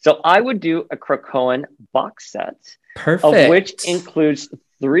 So I would do a Krakoan box set. Perfect. Of which includes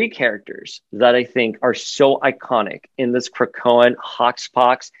 3 characters that I think are so iconic in this Krakoan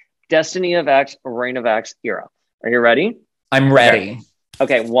Hoxpox, Destiny of X, Reign of X era. Are you ready? I'm ready.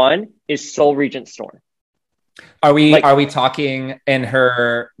 Okay. 1 is Soul Regent Storm. Are we talking in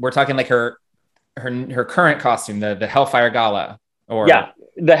her? We're talking like her current costume, the Hellfire Gala, or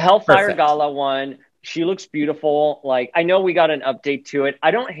the Hellfire Perfect. Gala one. She looks beautiful. Like, I know we got an update to it.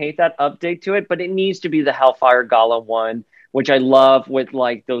 I don't hate that update to it, but it needs to be the Hellfire Gala one, which I love, with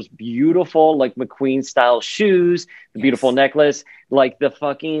like those beautiful like McQueen style shoes, the beautiful necklace, like the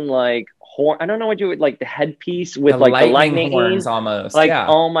fucking like horn. I don't know what you would like the headpiece with the lightning horns almost. Like,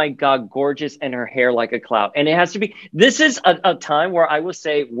 oh my God, gorgeous. And her hair like a cloud. And it has to be, this is a time where I will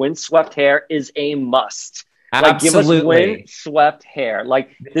say windswept hair is a must. Like, absolutely. Give us windswept hair. Like,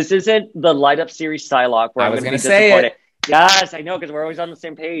 this isn't the light up series Psylocke where I I'm was going to be say disappointed. it. Yes, I know, because we're always on the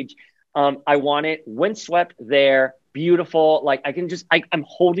same page. I want it windswept there, beautiful. Like, I'm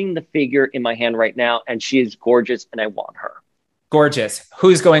holding the figure in my hand right now, and she is gorgeous, and I want her. Gorgeous.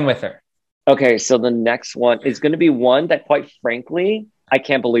 Who's going with her? Okay, so the next one is going to be one that, quite frankly, I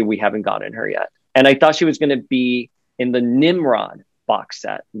can't believe we haven't gotten her yet. And I thought she was going to be in the Nimrod box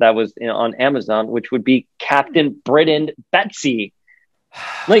set that was on Amazon, which would be Captain Britain Betsy.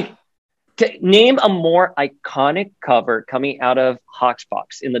 Like, name a more iconic cover coming out of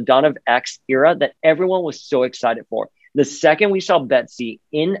Hoxpox in the Dawn of X era that everyone was so excited for. The second we saw Betsy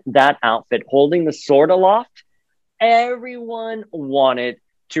in that outfit holding the sword aloft, Everyone wanted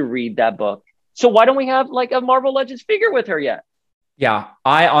to read that book. So why don't we have like a Marvel Legends figure with her yet? Yeah,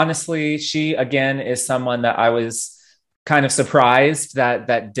 I honestly, she again is someone that I was kind of surprised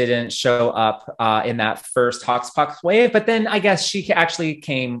that didn't show up in that first Hoxpox wave, but then I guess she actually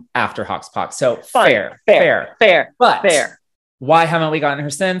came after Hoxpox. So Fine. fair. But fair. Why haven't we gotten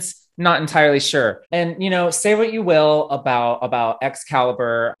her since? Not entirely sure. And say what you will about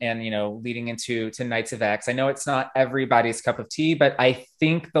Excalibur and leading into Knights of X. I know it's not everybody's cup of tea, but I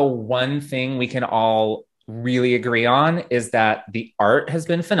think the one thing we can all really agree on is that the art has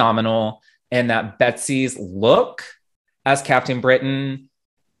been phenomenal and that Betsy's look as Captain Britain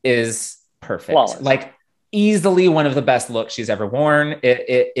is perfect. Flawless. Like easily one of the best looks she's ever worn.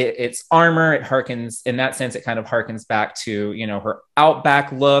 It's armor. It harkens in that sense. It kind of harkens back to, her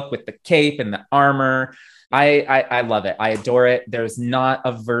Outback look with the cape and the armor. I love it. I adore it. There's not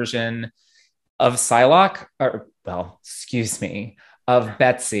a version of Psylocke of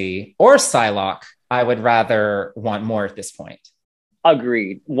Betsy or Psylocke I would rather want more at this point.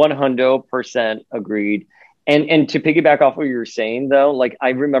 Agreed. 100% agreed. And to piggyback off what you were saying, though, like I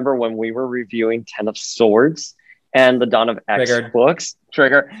remember when we were reviewing Ten of Swords and the Dawn of X books.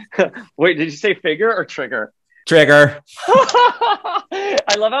 Trigger. Wait, did you say figure or trigger? Trigger.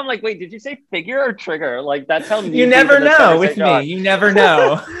 I love how I'm like, wait, did you say figure or trigger? Like that's how you never know with me. You never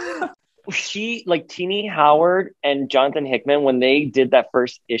know. She, like Teenie Howard and Jonathan Hickman, when they did that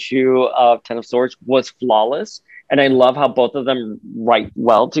first issue of Ten of Swords, was flawless. And I love how both of them write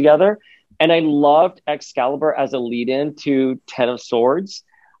well together. And I loved Excalibur as a lead-in to Ten of Swords.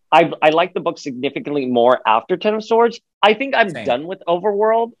 I like the book significantly more after Ten of Swords. I think I'm done with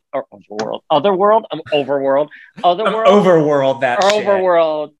Otherworld. I'm Overworld. Overworld that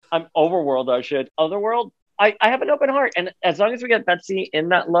shit. Otherworld. I have an open heart, and as long as we get Betsy in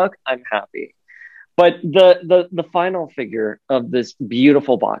that look, I'm happy. But the final figure of this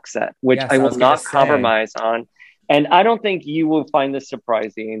beautiful box set, which I will not compromise on, and I don't think you will find this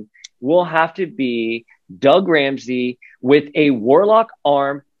surprising, will have to be Doug Ramsey with a Warlock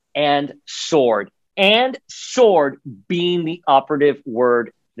arm and sword being the operative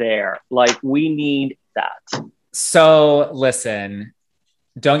word there. Like, we need that. So listen,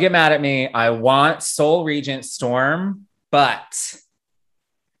 don't get mad at me. I want Soul Regent Storm, but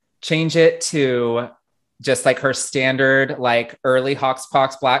change it to just like her standard, like early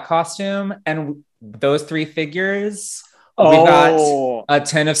Hoxpox Black costume. And those three figures, we got a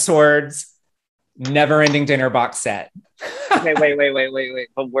Ten of Swords, never-ending dinner box set. Wait.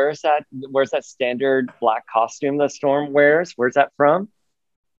 But where's that standard black costume that Storm wears? Where's that from?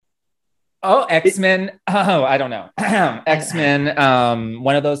 Oh, X-Men. I don't know. X-Men,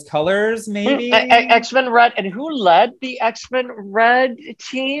 one of those colors, maybe? X-Men Red. And who led the X-Men Red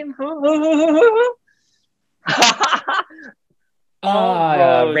team? Who?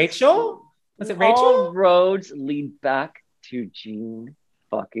 Rachel? Was it Rachel? All roads lead back to Jean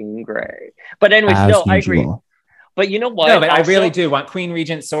fucking Grey. But anyway, still, I agree. But you know what? No, but I really do want Queen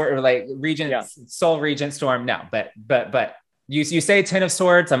Regent Sword, or like Soul Regent Storm. No, but you say Ten of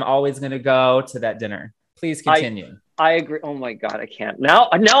Swords, I'm always going to go to that dinner. Please continue. I agree. Oh my God, I can't. Now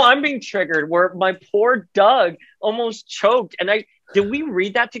I'm being triggered where my poor Doug almost choked. And did we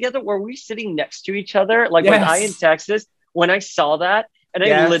read that together? Were we sitting next to each other? Like when I in Texas, when I saw that and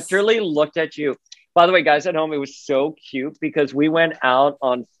I literally looked at you. By the way, guys at home, it was so cute because we went out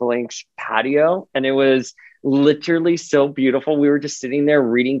on Flink's patio and it was literally so beautiful. We were just sitting there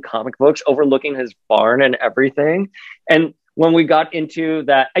reading comic books, overlooking his barn and everything. And when we got into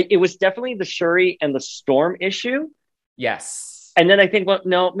that, it was definitely the Shuri and the Storm issue. Yes. And then I think,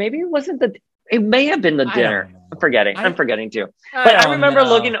 maybe it wasn't it may have been the dinner. I'm forgetting too. But I remember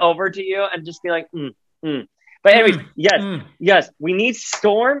looking over to you and just being like, But anyway, yes, we need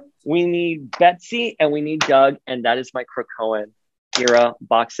Storm, we need Betsy, and we need Doug. And that is my Krakoan era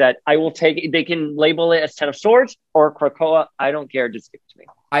box set. I will take it. They can label it as Ten of Swords or Krakoa. I don't care. Just give it to me.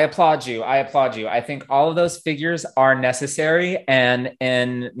 I applaud you. I think all of those figures are necessary. And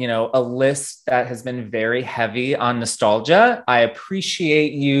in, a list that has been very heavy on nostalgia, I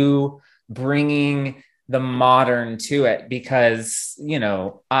appreciate you bringing the modern to it because,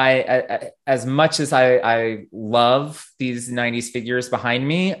 I as much as I love these 90s figures behind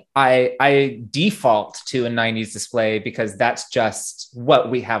me, I default to a 90s display because that's just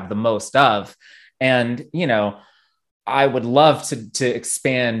what we have the most of. And, I would love to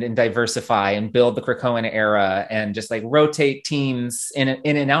expand and diversify and build the Krakoan era and just like rotate teams in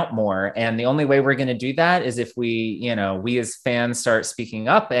and out more. And the only way we're going to do that is if we as fans start speaking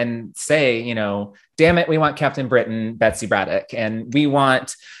up and say, damn it, we want Captain Britain, Betsy Braddock, and we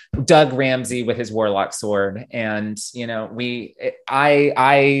want Doug Ramsey with his warlock sword. And,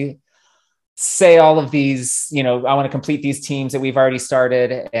 I say all of these, I want to complete these teams that we've already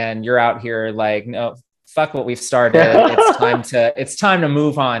started, and you're out here like, no, fuck what we've started. It's time to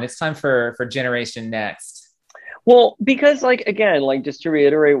move on. It's time for Generation Next. Well, because again, just to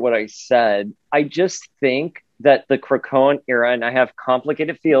reiterate what I said, I just think that the Krakoan era, and I have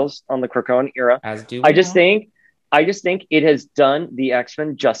complicated feels on the Krakoan era. As do I just think it has done the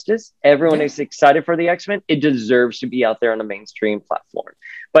X-Men justice. Everyone is excited for the X-Men. It deserves to be out there on a mainstream platform.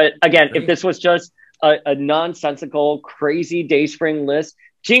 But again, if this was just a nonsensical, crazy Dayspring list,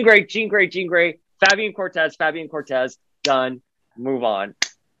 Jean Grey, Fabian Cortez, done, move on.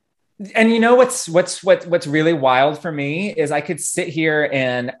 And what's really wild for me is I could sit here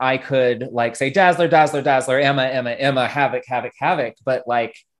and I could say Dazzler, Emma, Havoc. But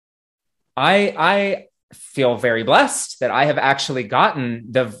I feel very blessed that I have actually gotten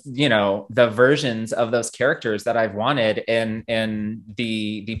the versions of those characters that I've wanted in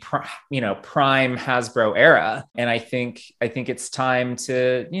the prime Hasbro era. And I think it's time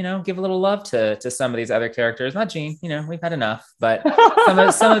to, give a little love to some of these other characters, not Jean, we've had enough, but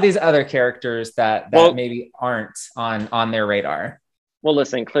some of these other characters that maybe aren't on their radar. Well,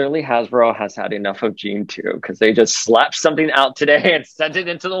 listen, clearly Hasbro has had enough of Jean too, because they just slapped something out today and sent it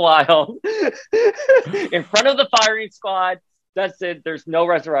into the wild in front of the firing squad. That's it. There's no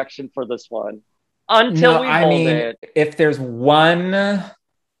resurrection for this one until it. If there's one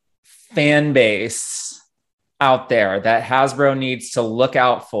fan base out there that Hasbro needs to look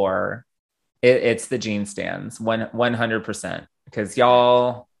out for, it's the Jean stands, 100%, because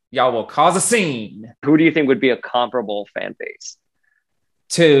y'all will cause a scene. Who do you think would be a comparable fan base?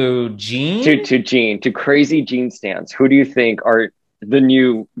 To Jean? To Jean, to crazy Jean stands. Who do you think are the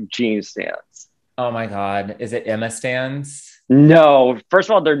new Jean stands? Oh my God. Is it Emma stands? No. First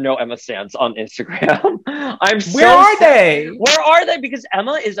of all, there are no Emma stands on Instagram. Where are they? Where are they? Because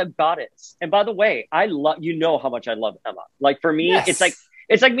Emma is a goddess. And by the way, I love, how much I love Emma. For me, yes. It's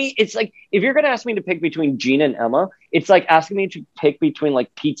like if you're going to ask me to pick between Jean and Emma, it's like asking me to pick between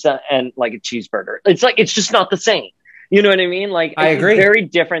pizza and a cheeseburger. It's just not the same. You know what I mean? I agree. Very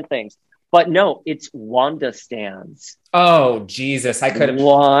different things. But no, it's Wanda stands. Oh, Jesus.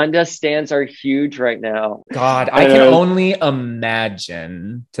 Wanda stands are huge right now. God, I can only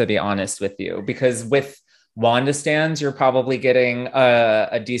imagine, to be honest with you, because with Wanda stands, you're probably getting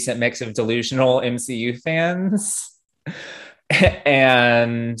a decent mix of delusional MCU fans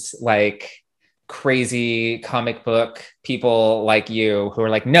and crazy comic book people like you who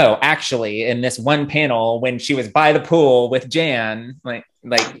are no, actually in this one panel when she was by the pool with Jan,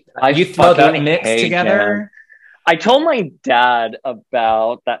 you throw that mix together. Jan. I told my dad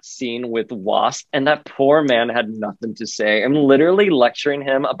about that scene with Wasp, and that poor man had nothing to say. I'm literally lecturing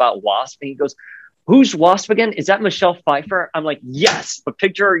him about Wasp, and he goes, "Who's Wasp again? Is that Michelle Pfeiffer?" I'm like, "Yes, but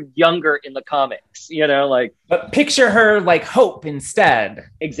picture her younger in the comics, But picture her Hope instead."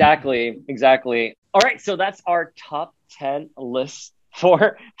 Exactly. All right, so that's our top 10 list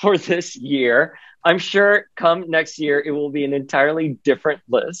for this year. I'm sure come next year, it will be an entirely different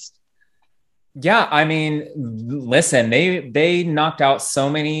list. Yeah, I mean, listen, they knocked out so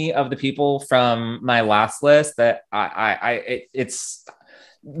many of the people from my last list that it's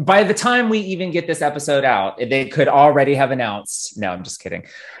by the time we even get this episode out, they could already have announced. No, I'm just kidding.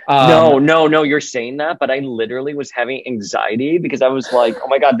 No, you're saying that, but I literally was having anxiety because I was like, oh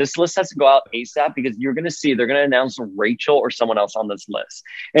my God, this list has to go out ASAP because you're going to see they're going to announce Rachel or someone else on this list.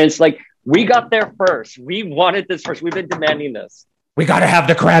 And it's like, we got there first. We wanted this first. We've been demanding this. We got to have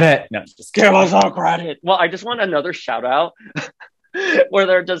the credit. No, just give us all credit. Well, I just want another shout out where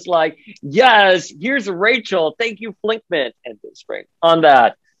they're just like, yes, here's Rachel. Thank you, Flinkman and Dayspring on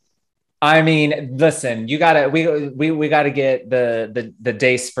that. I mean, listen, we gotta get the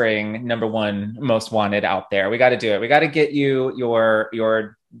Dayspring #1 most wanted out there. We got to do it. We got to get you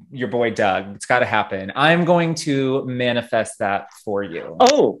your boy Doug. It's got to happen. I'm going to manifest that for you.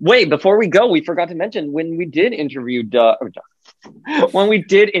 Oh, wait, before we go, we forgot to mention when we did interview Doug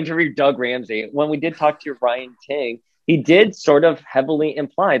Ramsey, when we did talk to Ryan Ting, he did sort of heavily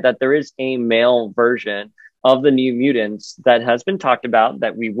imply that there is a male version of the New Mutants that has been talked about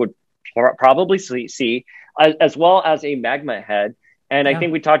that we would probably see, as well as a Magma head. And I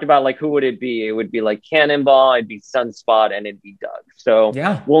think we talked about who would it be? It would be Cannonball, it'd be Sunspot, and it'd be Doug. So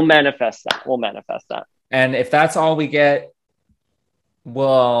yeah, we'll manifest that. And if that's all we get,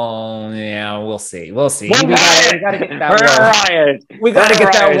 well, yeah, we'll see. We gotta get that we gotta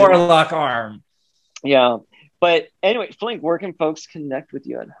get that Warlock arm. Yeah. But anyway, Flink, where can folks connect with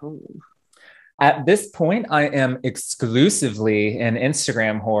you at home? At this point, I am exclusively an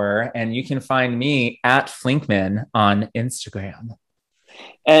Instagram whore, and you can find me at Flinkman on Instagram.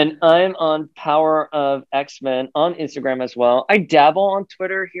 And I'm on Power of X-Men on Instagram as well. I dabble on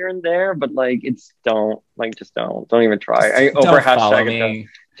Twitter here and there, but like don't even try. I over hashtag it.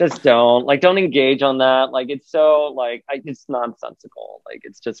 Just don't don't engage on that. Like it's so it's nonsensical. Like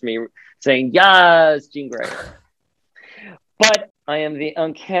it's just me saying yes, Jean Grey. But I am the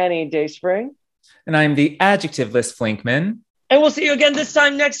uncanny Dayspring. And I'm the adjectiveless Flinkman. And we'll see you again this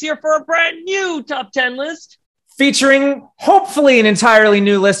time next year for a brand new top 10 list. Featuring hopefully an entirely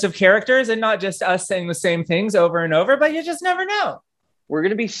new list of characters and not just us saying the same things over and over, but you just never know. We're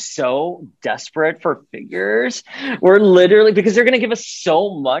going to be so desperate for figures. We're literally, because they're going to give us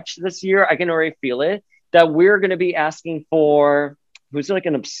so much this year, I can already feel it, that we're going to be asking for, who's like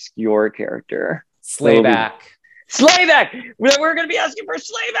an obscure character? Slayback. Slayback! We're going to be asking for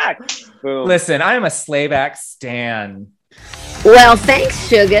Slayback! Boom. Listen, I am a Slayback stan. Well, thanks,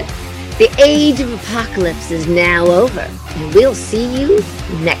 Sugar. The age of apocalypse is now over, and we'll see you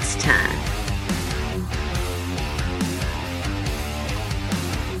next time.